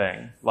sure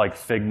thing. Like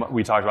Figma,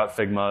 we talked about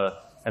Figma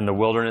and the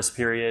wilderness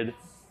period.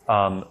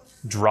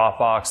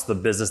 Dropbox, the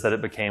business that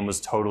it became,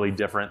 was totally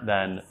different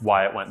than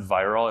why it went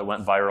viral. It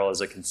went viral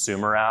as a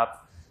consumer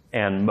app,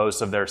 and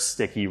most of their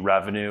sticky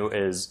revenue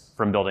is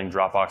from building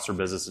Dropbox for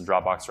business and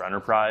Dropbox for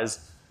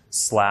enterprise.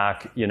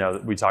 Slack, you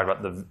know, we talked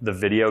about the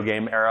video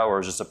game era where it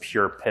was just a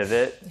pure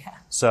pivot. Yeah.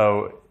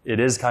 So it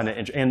is kind of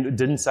interesting. And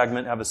didn't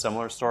Segment have a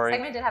similar story?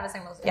 Segment did have a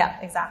similar story. Yeah,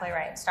 exactly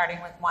right.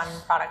 Starting with one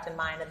product in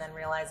mind and then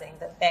realizing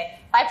that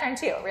FiveTran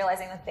too,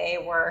 realizing that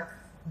they were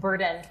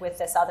burdened with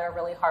this other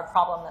really hard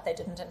problem that they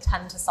didn't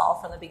intend to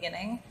solve from the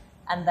beginning,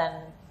 and then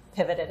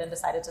pivoted and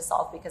decided to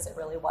solve because it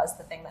really was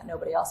the thing that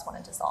nobody else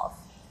wanted to solve.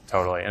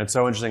 Totally. And it's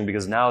so interesting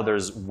because now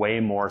there's way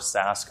more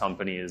SaaS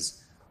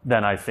companies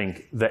than I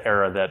think the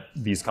era that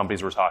these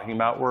companies we're talking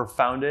about were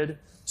founded.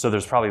 So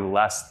there's probably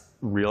less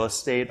real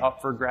estate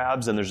up for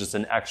grabs, and there's just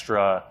an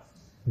extra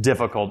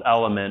difficult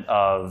element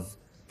of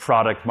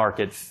product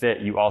market fit.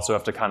 You also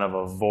have to kind of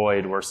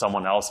avoid where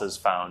someone else has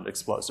found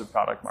explosive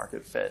product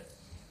market fit.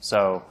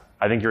 So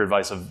I think your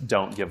advice of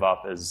don't give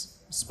up is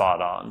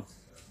spot on.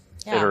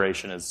 Yeah.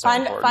 Iteration is so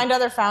important. Find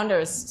other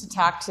founders to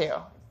talk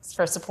to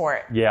for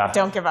support. Yeah.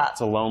 Don't give up.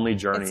 It's a lonely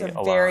journey. It's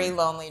a very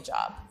lonely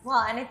job.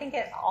 Well, and I think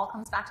it all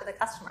comes back to the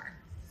customer.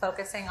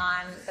 Focusing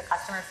on the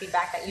customer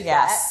feedback that you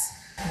Yes.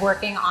 get,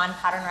 working on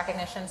pattern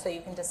recognition so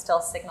you can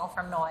distill signal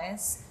from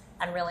noise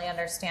and really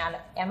understand,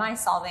 am I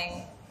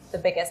solving the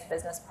biggest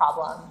business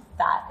problem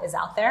that is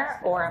out there,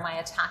 or am I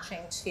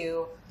attaching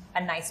to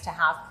a nice to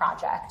have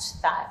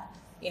project that,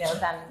 you know,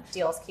 then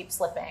deals keep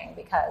slipping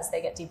because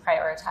they get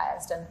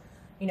deprioritized? And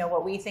you know,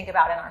 what we think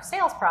about in our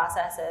sales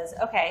process is,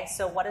 okay,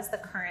 so what is the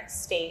current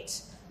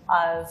state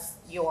of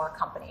your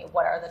company?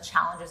 What are the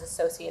challenges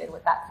associated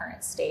with that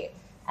current state?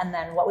 And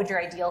then what would your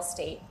ideal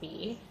state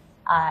be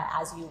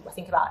as you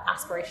think about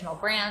aspirational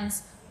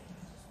brands?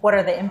 What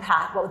would the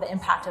impact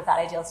of that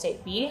ideal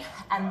state be?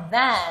 And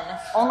then,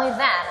 only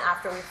then,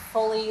 after we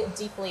fully,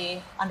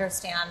 deeply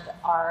understand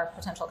our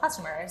potential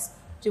customers,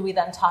 do we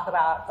then talk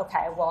about,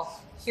 okay, well,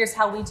 here's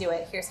how we do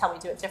it. Here's how we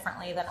do it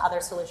differently than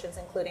other solutions,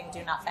 including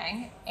do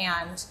nothing.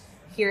 And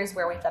here's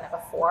where we've done it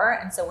before.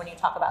 And so when you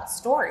talk about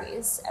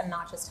stories and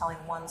not just telling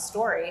one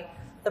story,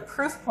 the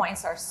proof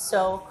points are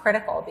so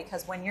critical,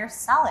 because when you're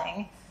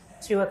selling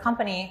to a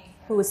company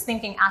who is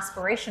thinking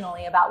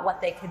aspirationally about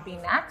what they could be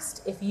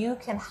next, if you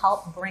can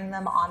help bring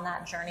them on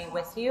that journey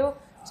with you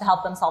to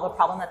help them solve a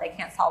problem that they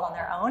can't solve on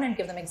their own, and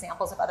give them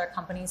examples of other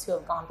companies who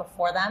have gone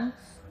before them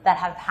that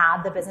have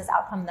had the business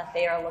outcome that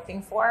they are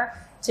looking for,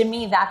 to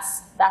me,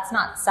 that's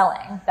not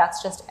selling.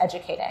 That's just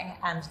educating,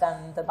 and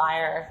then the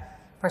buyer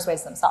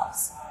persuades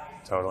themselves.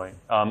 Totally.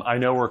 I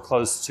know we're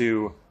close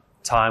to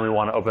time. We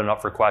want to open it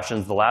up for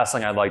questions. The last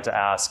thing I'd like to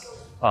ask,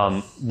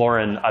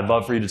 Lauren, I'd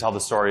love for you to tell the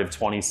story of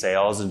 20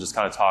 Sales and just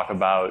kind of talk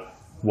about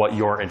what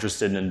you're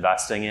interested in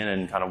investing in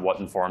and kind of what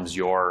informs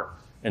your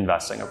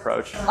investing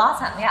approach.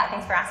 Awesome. Yeah,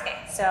 thanks for asking.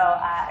 So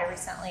I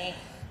recently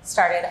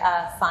started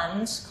a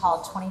fund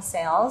called 20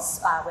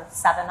 Sales with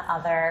 7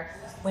 other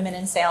women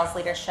in sales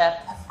leadership.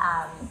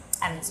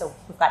 And so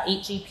we've got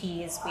 8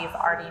 GPs. We've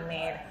already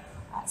made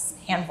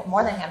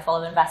more than a handful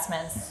of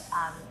investments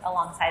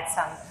alongside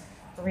some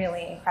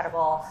really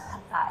incredible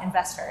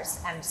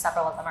investors, and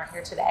several of them are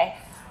here today.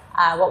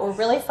 What we're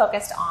really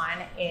focused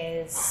on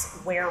is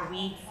where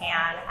we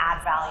can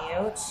add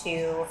value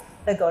to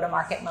the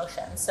go-to-market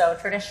motion. So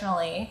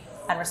traditionally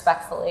and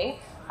respectfully,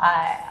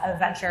 a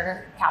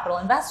venture capital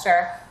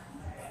investor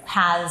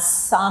has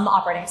some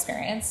operating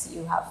experience.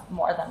 You have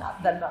more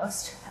than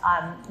most,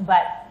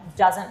 but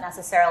doesn't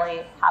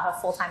necessarily have a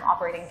full-time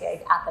operating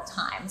gig at the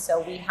time.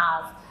 So we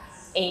have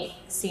 8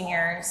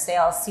 senior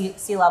sales,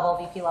 C-level,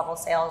 VP-level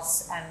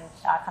sales and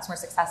customer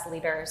success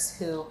leaders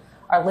who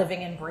are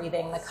living and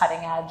breathing the cutting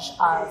edge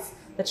of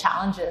the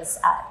challenges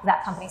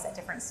that companies at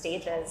different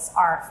stages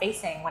are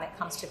facing when it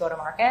comes to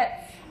go-to-market.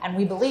 And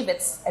we believe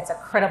it's a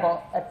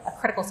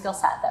critical skill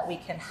set that we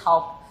can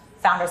help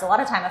founders. A lot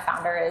of time a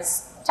founder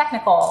is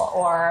technical,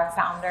 or a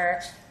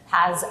founder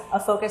has a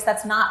focus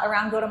that's not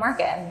around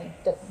go-to-market.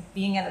 And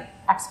being an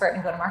expert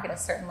in go-to-market is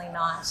certainly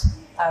not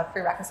a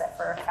prerequisite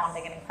for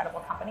founding an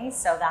incredible company.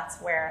 So that's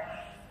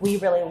where we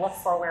really look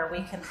for where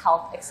we can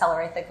help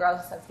accelerate the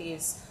growth of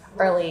these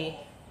early,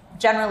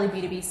 generally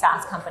B2B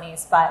SaaS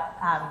companies, but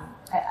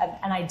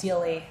an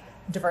ideally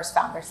diverse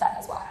founder set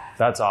as well.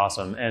 That's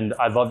awesome. And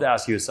I'd love to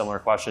ask you a similar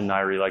question,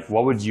 Nairi. Like,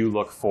 what would you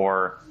look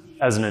for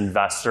as an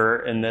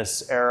investor in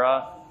this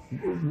era?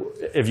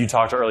 If you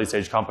talk to early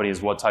stage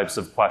companies, what types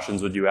of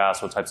questions would you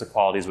ask? What types of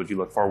qualities would you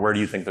look for? Where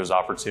do you think there's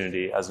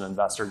opportunity as an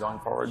investor going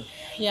forward?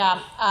 Yeah,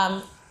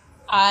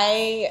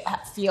 I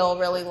feel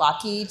really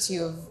lucky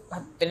to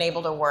have been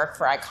able to work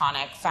for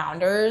iconic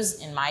founders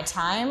in my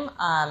time.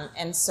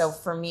 And so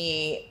for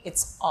me,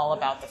 it's all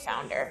about the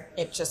founder.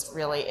 It just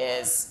really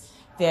is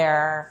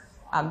their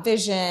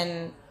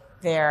vision,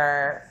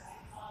 their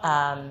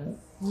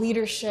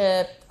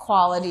leadership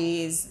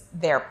qualities,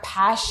 their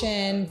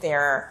passion,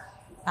 their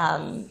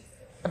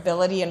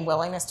ability and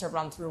willingness to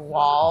run through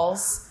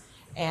walls.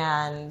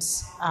 And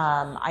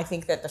I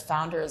think that the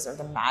founders are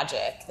the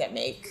magic that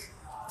make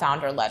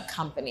founder-led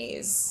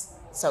companies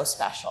so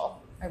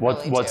special.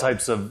 What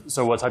types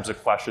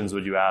of questions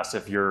would you ask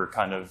if you're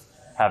kind of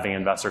having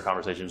investor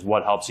conversations?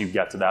 What helps you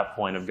get to that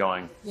point of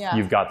going,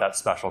 you've got that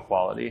special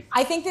quality?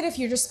 I think that if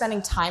you're just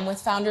spending time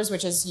with founders,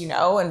 which is,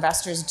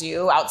 investors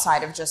do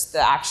outside of just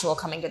the actual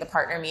coming to the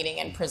partner meeting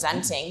and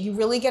presenting, you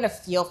really get a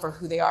feel for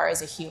who they are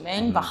as a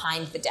human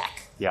behind the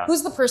deck. Yeah.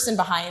 Who's the person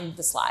behind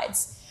the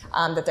slides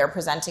that they're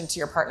presenting to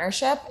your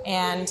partnership?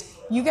 And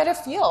you get a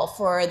feel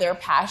for their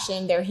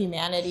passion, their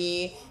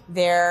humanity,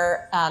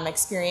 their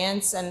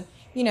experience. And,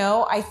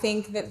 I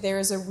think that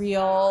there's a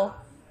real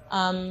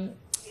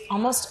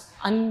almost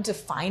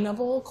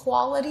undefinable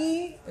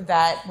quality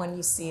that when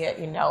you see it,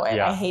 you know it.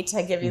 Yeah. I hate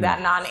to give you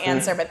that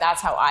non-answer, but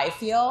that's how I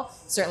feel.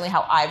 Certainly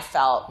how I've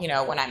felt,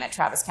 when I met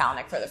Travis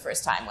Kalanick for the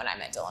first time, when I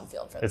met Dylan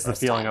Field for the first time. It's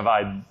the feeling of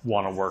I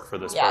want to work for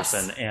this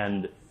person.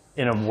 And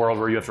in a world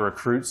where you have to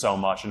recruit so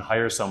much and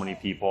hire so many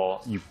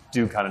people, you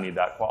do kind of need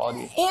that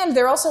quality. And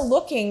they're also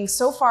looking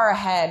so far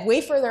ahead,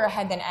 way further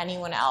ahead than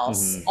anyone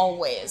else,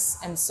 always.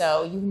 And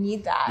so you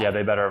need that. Yeah,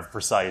 they better have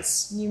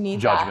precise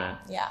judgment.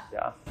 That.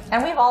 Yeah.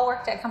 And we've all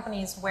worked at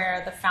companies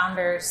where the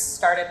founders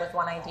started with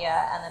one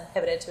idea and then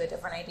pivoted to a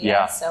different idea.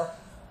 Yeah. So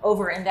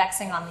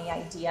over-indexing on the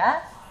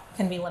idea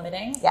can be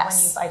limiting when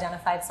you've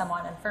identified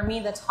someone. And for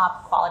me, the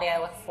top quality I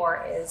look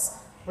for is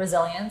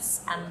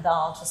resilience, and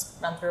they'll just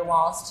run through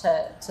walls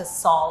to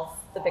solve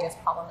the biggest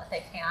problem that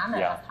they can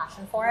and have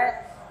passion for it,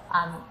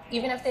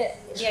 even if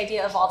the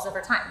idea evolves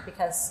over time,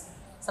 because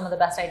some of the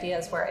best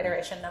ideas were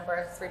iteration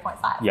number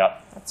 3.5.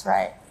 Yep. That's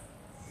right.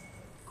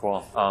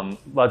 Cool.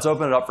 Let's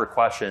open it up for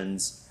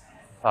questions.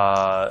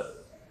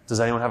 Does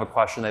anyone have a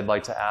question they'd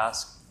like to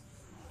ask?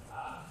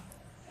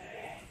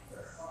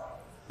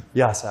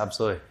 Yes,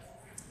 absolutely.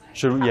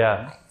 Should we?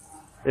 Yeah.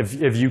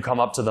 If you come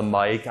up to the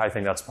mic, I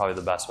think that's probably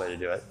the best way to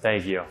do it.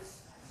 Thank you.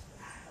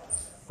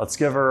 Let's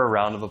give her a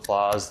round of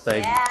applause.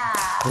 Thanks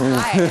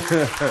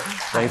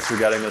for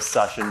getting this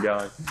session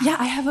going. Yeah,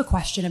 I have a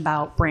question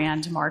about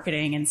brand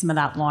marketing and some of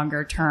that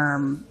longer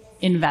term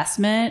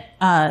investment.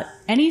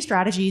 Any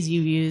strategies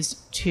you've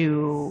used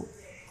to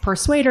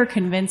persuade or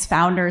convince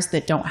founders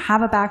that don't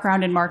have a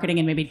background in marketing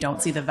and maybe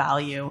don't see the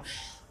value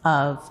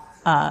of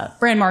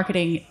brand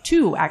marketing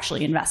to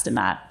actually invest in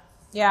that?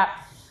 Yeah.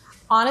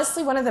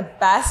 Honestly, one of the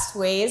best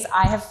ways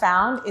I have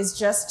found is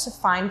just to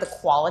find the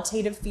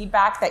qualitative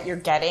feedback that you're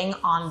getting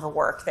on the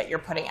work that you're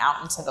putting out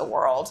into the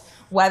world.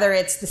 Whether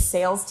it's the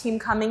sales team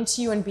coming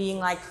to you and being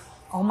like,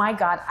 oh my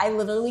God, I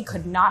literally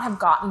could not have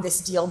gotten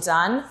this deal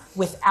done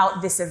without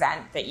this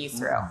event that you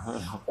threw.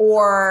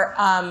 Or,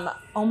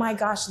 oh my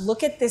gosh,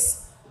 look at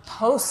this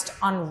post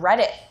on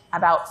Reddit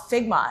about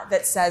Figma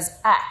that says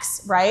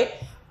X, right?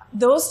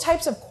 Those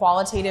types of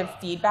qualitative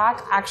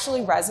feedback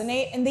actually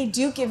resonate, and they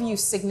do give you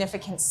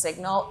significant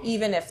signal,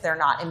 even if they're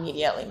not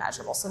immediately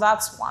measurable. So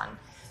that's one.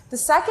 The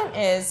second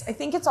is, I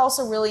think it's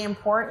also really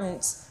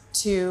important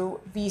to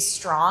be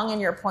strong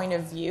in your point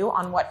of view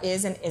on what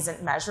is and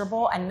isn't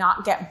measurable, and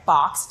not get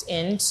boxed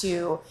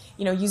into,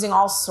 using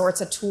all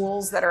sorts of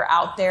tools that are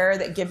out there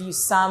that give you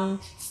some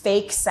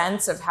fake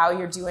sense of how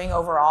you're doing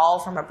overall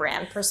from a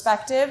brand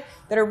perspective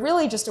that are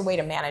really just a way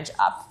to manage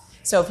up.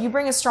 So if you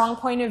bring a strong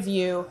point of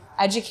view,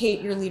 educate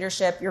your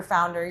leadership, your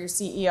founder, your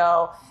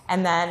CEO,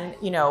 and then,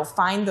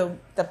 find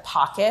the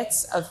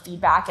pockets of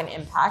feedback and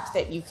impact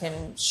that you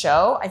can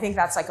show, I think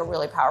that's like a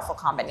really powerful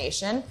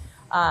combination.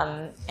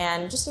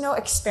 And just,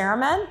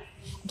 experiment.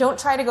 Don't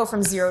try to go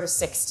from 0 to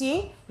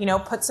 60.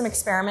 Put some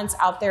experiments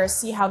out there,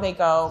 see how they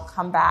go,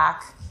 come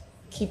back,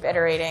 keep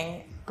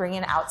iterating, bring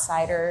in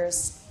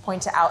outsiders,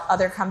 point to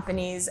other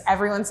companies.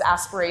 Everyone's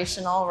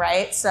aspirational,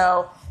 right?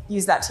 So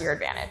use that to your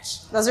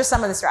advantage. Those are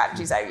some of the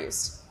strategies I've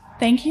used.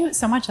 Thank you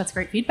so much. That's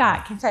great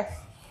feedback. Okay.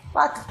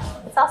 Luck.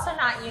 It's also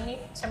not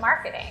unique to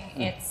marketing.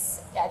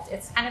 It's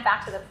kind of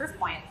back to the proof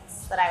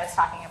points that I was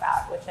talking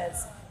about, which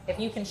is if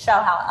you can show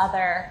how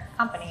other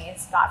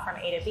companies got from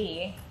A to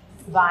B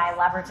by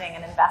leveraging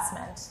an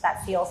investment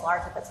that feels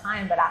large at the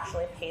time but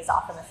actually pays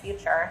off in the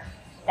future,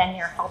 then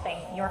you're helping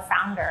your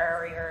founder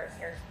or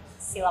your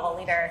C-level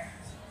leader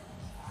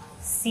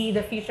see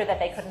the future that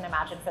they couldn't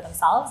imagine for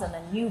themselves, and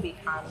then you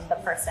become the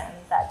person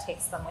that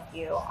takes them with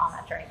you on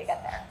that journey to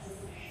get there.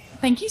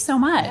 Thank you so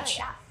much.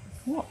 Yeah.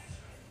 Cool.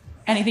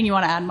 Anything you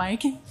want to add,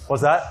 Mike?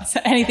 What's that?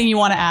 Anything you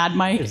want to add,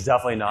 Mike? It's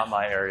definitely not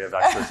my area of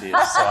expertise,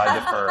 so I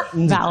defer.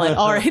 Valid.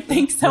 All right.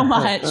 Thanks so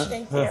much.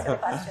 Thank you for the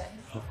question.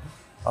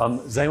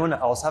 Does anyone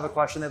else have a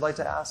question they'd like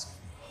to ask?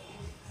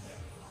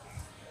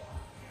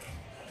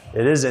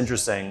 It is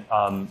interesting.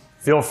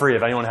 Feel free,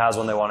 if anyone has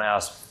one they want to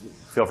ask,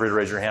 feel free to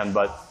raise your hand.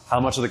 But how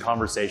much of the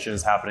conversation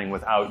is happening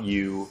without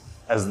you?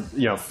 As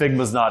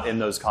Figma's not in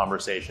those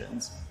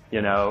conversations.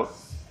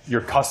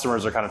 Your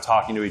customers are kind of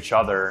talking to each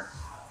other,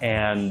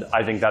 and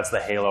I think that's the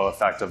halo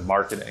effect of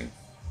marketing.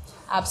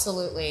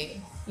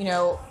 Absolutely.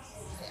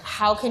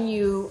 How can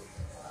you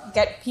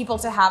get people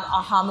to have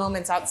aha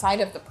moments outside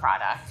of the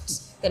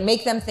product that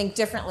make them think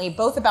differently,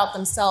 both about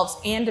themselves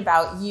and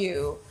about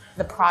you,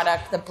 the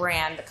product, the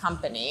brand, the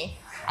company,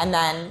 and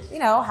then,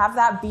 have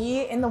that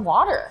be in the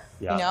water,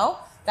 Yeah.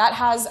 That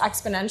has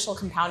exponential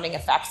compounding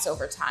effects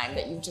over time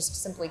that you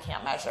just simply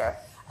can't measure.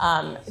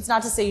 It's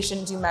not to say you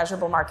shouldn't do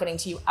measurable marketing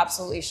too. You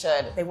absolutely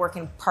should. They work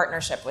in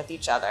partnership with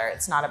each other.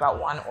 It's not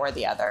about one or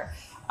the other.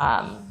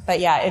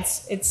 But yeah,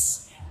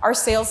 it's our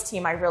sales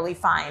team, I really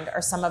find,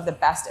 are some of the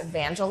best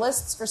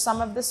evangelists for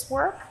some of this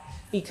work,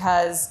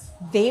 because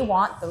they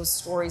want those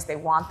stories, they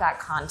want that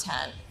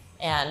content,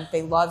 and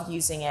they love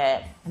using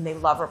it, and they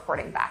love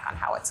reporting back on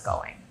how it's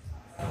going.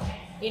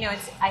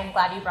 I'm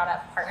glad you brought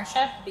up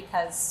partnership,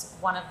 because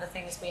one of the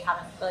things we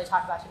haven't really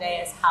talked about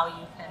today is how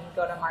you can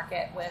go to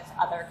market with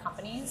other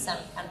companies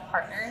and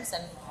partners,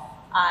 and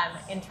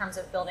in terms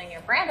of building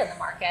your brand in the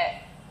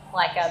market,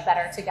 like a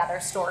better together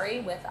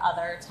story with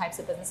other types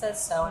of businesses.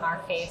 So in our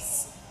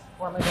case,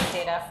 we're moving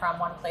data from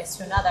one place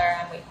to another,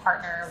 and we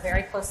partner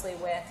very closely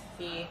with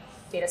the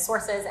data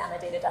sources and the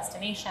data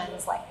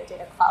destinations, like the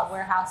data cloud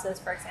warehouses,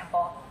 for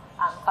example,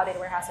 cloud data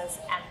warehouses,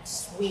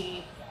 and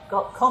we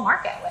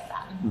co-market with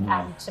them. Mm-hmm.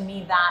 And to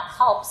me, that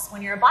helps.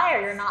 When you're a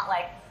buyer, you're not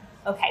like,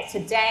 okay,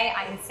 today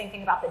I'm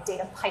thinking about the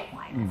data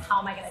pipeline. And how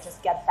am I going to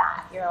just get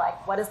that? You're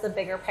like, what is the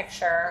bigger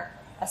picture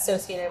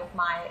associated with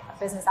my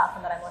business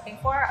outcome that I'm looking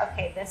for?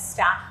 Okay, this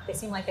stack, they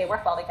seem like they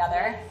work well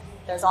together.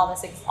 There's all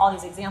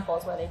these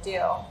examples where they do.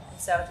 And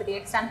so to the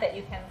extent that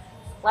you can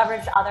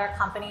leverage other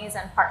companies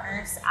and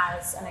partners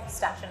as an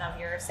extension of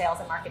your sales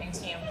and marketing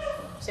team,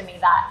 to me,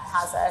 that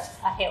has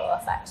a halo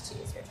effect, to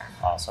use your term.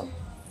 Awesome.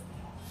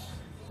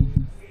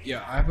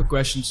 Yeah, I have a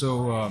question.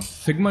 So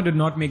Figma did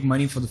not make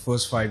money for the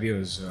first 5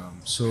 years.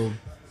 So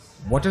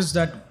what is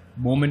that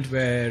moment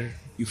where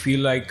you feel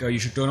like you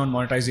should turn on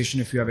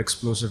monetization if you have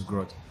explosive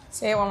growth?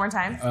 Say it one more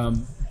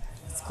time.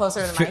 It's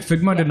closer to the mic.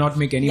 Figma did not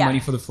make any money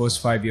for the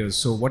first 5 years.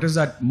 So what is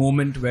that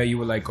moment where you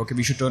were like, okay,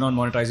 we should turn on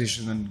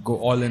monetization and go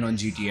all in on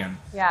GTM?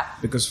 Yeah.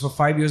 Because for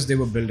 5 years they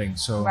were building.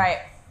 So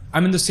right.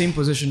 I'm in the same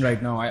position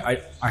right now.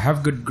 I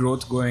have good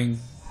growth going.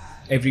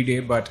 every day,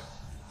 but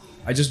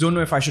I just don't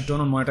know if I should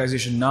turn on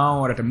monetization now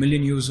or at 1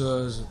 million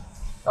users.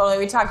 Totally.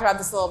 We talked about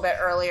this a little bit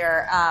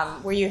earlier.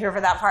 Were you here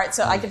for that part?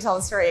 So I can tell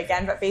the story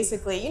again, but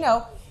basically,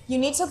 you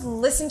need to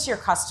listen to your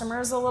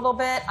customers a little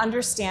bit,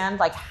 understand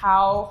like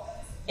how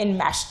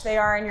enmeshed they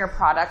are in your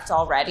product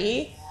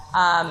already.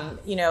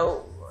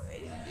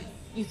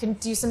 You can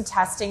do some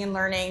testing and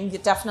learning. You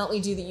definitely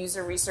do the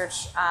user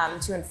research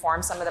to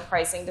inform some of the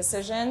pricing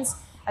decisions.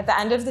 At the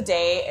end of the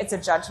day, it's a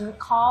judgment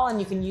call, and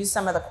you can use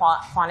some of the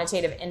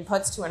quantitative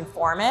inputs to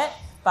inform it.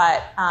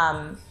 But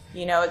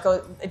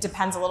it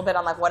depends a little bit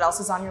on like what else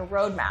is on your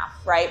roadmap,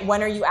 right?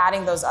 When are you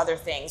adding those other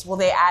things? Will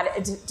they add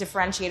a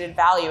differentiated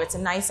value? It's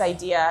a nice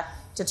idea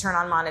to turn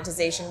on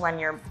monetization when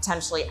you're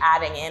potentially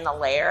adding in a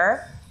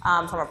layer.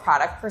 From a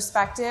product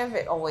perspective,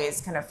 it always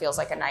kind of feels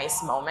like a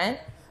nice moment.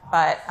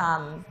 But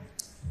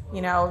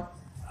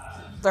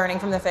learning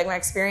from the Figma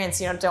experience,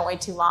 don't wait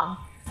too long.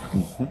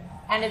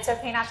 And it's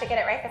okay not to get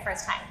it right the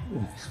first time.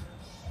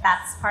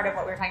 That's part of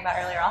what we were talking about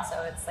earlier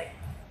also. It's like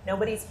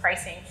nobody's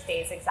pricing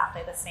stays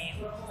exactly the same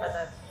for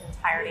the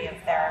entirety of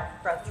their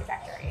growth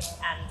trajectory.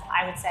 And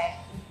I would say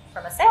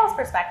from a sales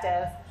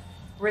perspective,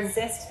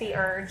 resist the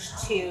urge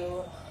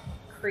to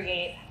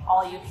create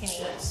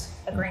all-you-can-eat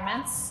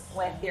agreements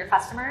with your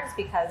customers,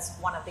 because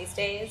one of these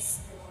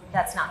days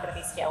that's not going to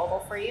be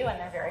scalable for you and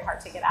they're very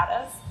hard to get out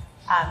of.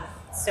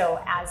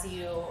 So as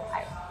you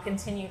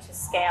continue to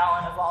scale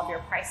and evolve your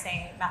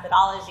pricing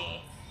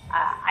methodology,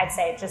 I'd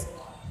say just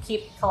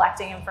keep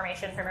collecting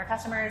information from your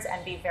customers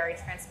and be very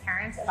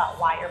transparent about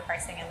why you're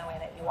pricing in the way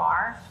that you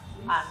are.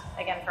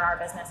 Again, for our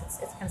business,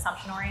 it's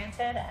consumption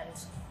oriented, and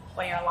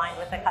when you're aligned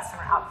with the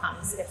customer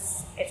outcomes,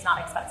 it's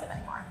not expensive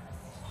anymore.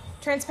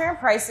 Transparent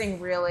pricing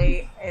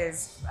really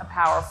is a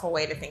powerful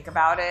way to think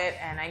about it.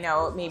 And I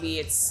know maybe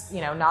it's,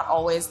 not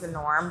always the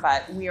norm,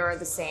 but we are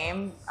the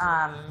same.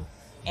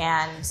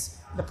 And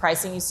the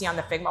pricing you see on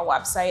the Figma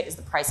website is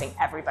the pricing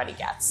everybody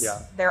gets.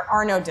 Yeah. There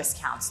are no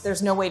discounts.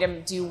 There's no way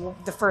to do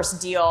the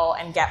first deal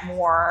and get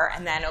more,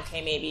 and then,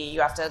 okay, maybe you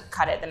have to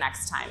cut it the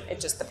next time.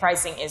 The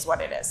pricing is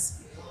what it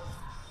is.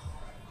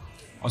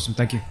 Awesome.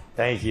 Thank you.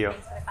 Thank you.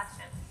 Thanks for the question.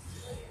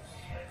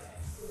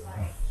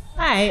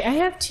 Hi, I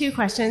have 2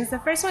 questions. The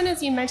first one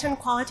is, you mentioned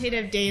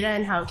qualitative data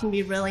and how it can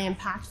be really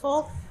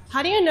impactful.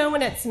 How do you know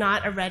when it's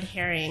not a red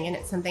herring and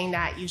it's something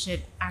that you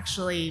should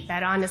actually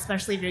bet on,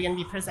 especially if you're going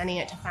to be presenting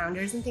it to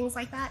founders and things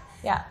like that?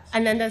 Yeah.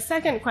 And then the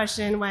second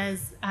question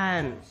was,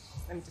 let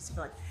me just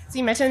go on. So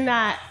you mentioned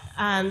that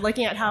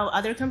looking at how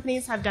other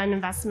companies have done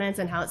investments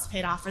and how it's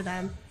paid off for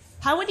them.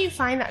 How would you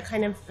find that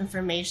kind of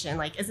information?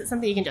 Like, is it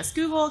something you can just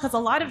Google? Because a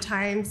lot of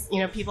times,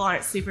 people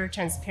aren't super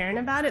transparent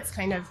about it. It's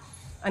kind of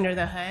under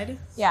the hood.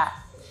 Yeah.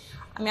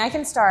 I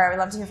can start. I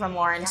would love to hear from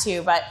Lauren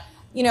too. But,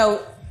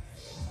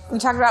 we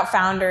talked about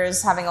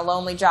founders having a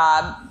lonely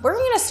job.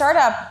 Working in a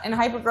startup in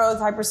hypergrowth,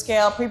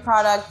 hyperscale,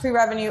 pre-product,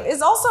 pre-revenue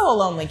is also a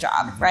lonely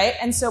job, right?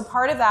 And so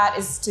part of that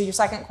is, to your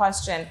second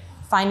question,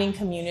 finding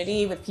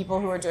community with people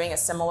who are doing a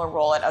similar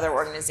role at other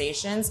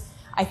organizations.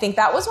 I think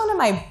that was one of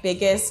my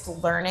biggest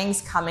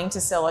learnings coming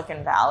to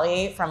Silicon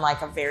Valley from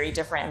like a very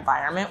different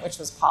environment, which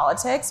was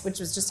politics,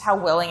 which was just how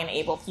willing and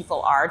able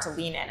people are to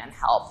lean in and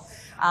help.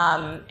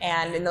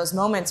 And in those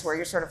moments where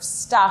you're sort of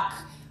stuck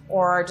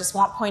or just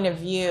want point of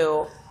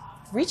view,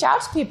 reach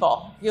out to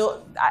people.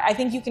 I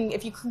think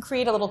if you can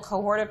create a little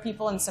cohort of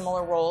people in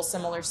similar roles,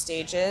 similar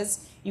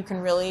stages, you can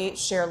really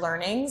share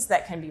learnings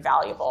that can be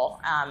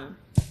valuable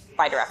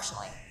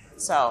bidirectionally.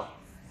 So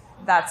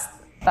that's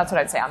what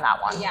I'd say on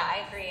that one. Yeah,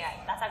 I agree.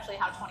 That's actually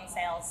how 20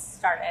 Sales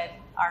started.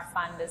 Our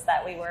fund is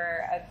that we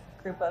were a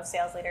group of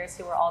sales leaders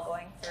who were all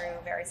going through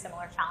very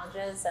similar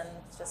challenges and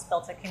just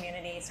built a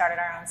community, started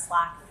our own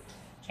Slack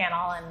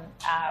channel, and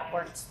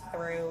worked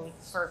through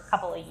for a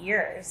couple of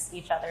years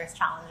each other's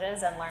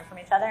challenges and learned from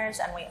each other's.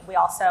 And we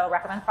also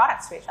recommend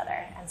products to each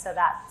other. And so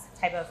that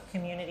type of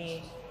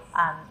community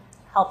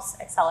helps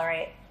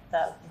accelerate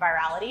the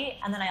virality.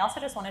 And then I also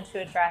just wanted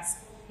to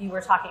address, you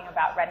were talking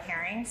about red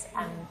herrings,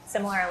 and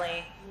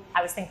similarly,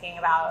 I was thinking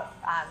about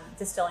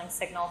distilling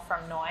signal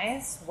from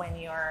noise when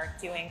you're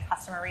doing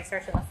customer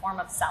research in the form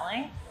of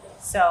selling.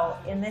 So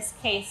in this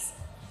case,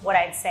 what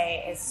I'd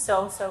say is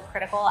so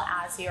critical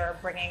as you're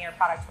bringing your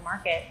product to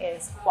market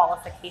is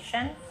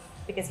qualification,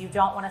 because you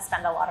don't want to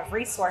spend a lot of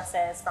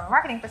resources from a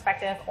marketing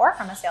perspective or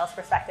from a sales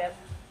perspective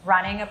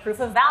running a proof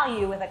of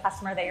value with a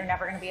customer that you're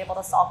never going to be able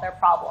to solve their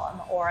problem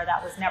or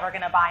that was never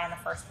going to buy in the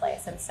first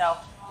place. And so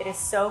it is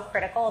so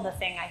critical. The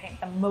thing, I think,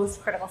 the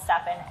most critical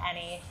step in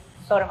any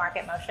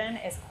go-to-market motion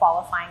is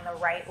qualifying the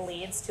right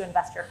leads to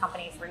invest your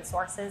company's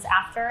resources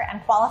after,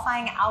 and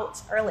qualifying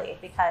out early,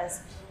 because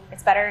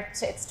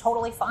it's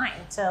totally fine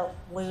to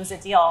lose a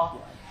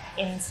deal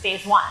in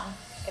stage 1.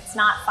 It's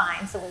not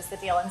fine to lose the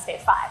deal in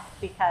stage 5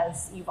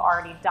 because you've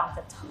already dumped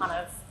a ton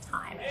of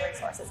time and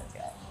resources into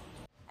it.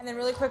 And then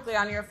really quickly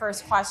on your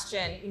first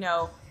question,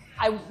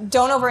 I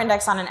don't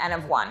over-index on an N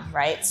of 1,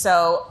 right?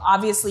 So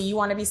obviously you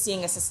want to be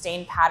seeing a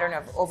sustained pattern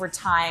of over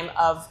time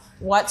of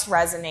what's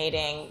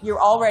resonating.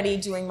 You're already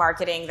doing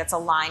marketing that's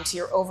aligned to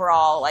your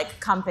overall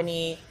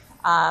company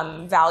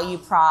value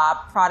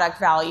prop, product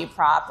value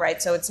prop,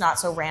 right? So it's not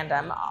so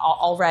random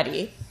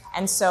already.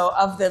 And so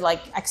of the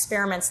like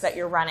experiments that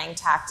you're running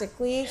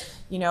tactically,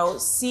 you know,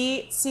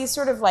 see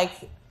sort of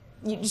like,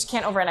 you just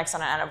can't over-index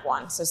on an N of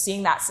 1. So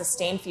seeing that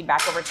sustained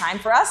feedback over time,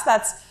 for us,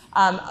 that's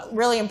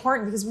really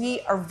important because we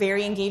are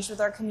very engaged with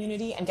our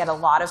community and get a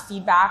lot of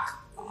feedback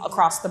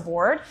across the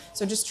board.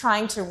 So just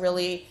trying to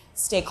really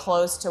stay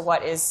close to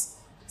what is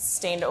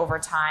sustained over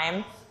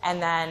time.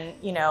 And then,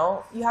 you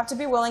know, you have to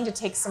be willing to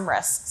take some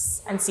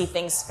risks and see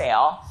things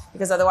fail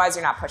because otherwise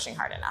you're not pushing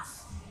hard enough.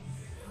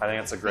 I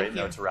think that's a great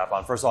note to wrap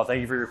on. First of all,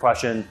 thank you for your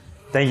question.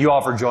 Thank you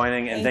all for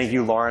joining, and thank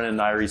you, Lauren and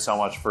Nairi, so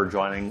much for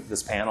joining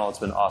this panel. It's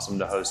been awesome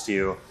to host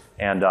you,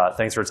 and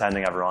thanks for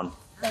attending, everyone.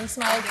 Thanks,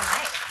 Mike.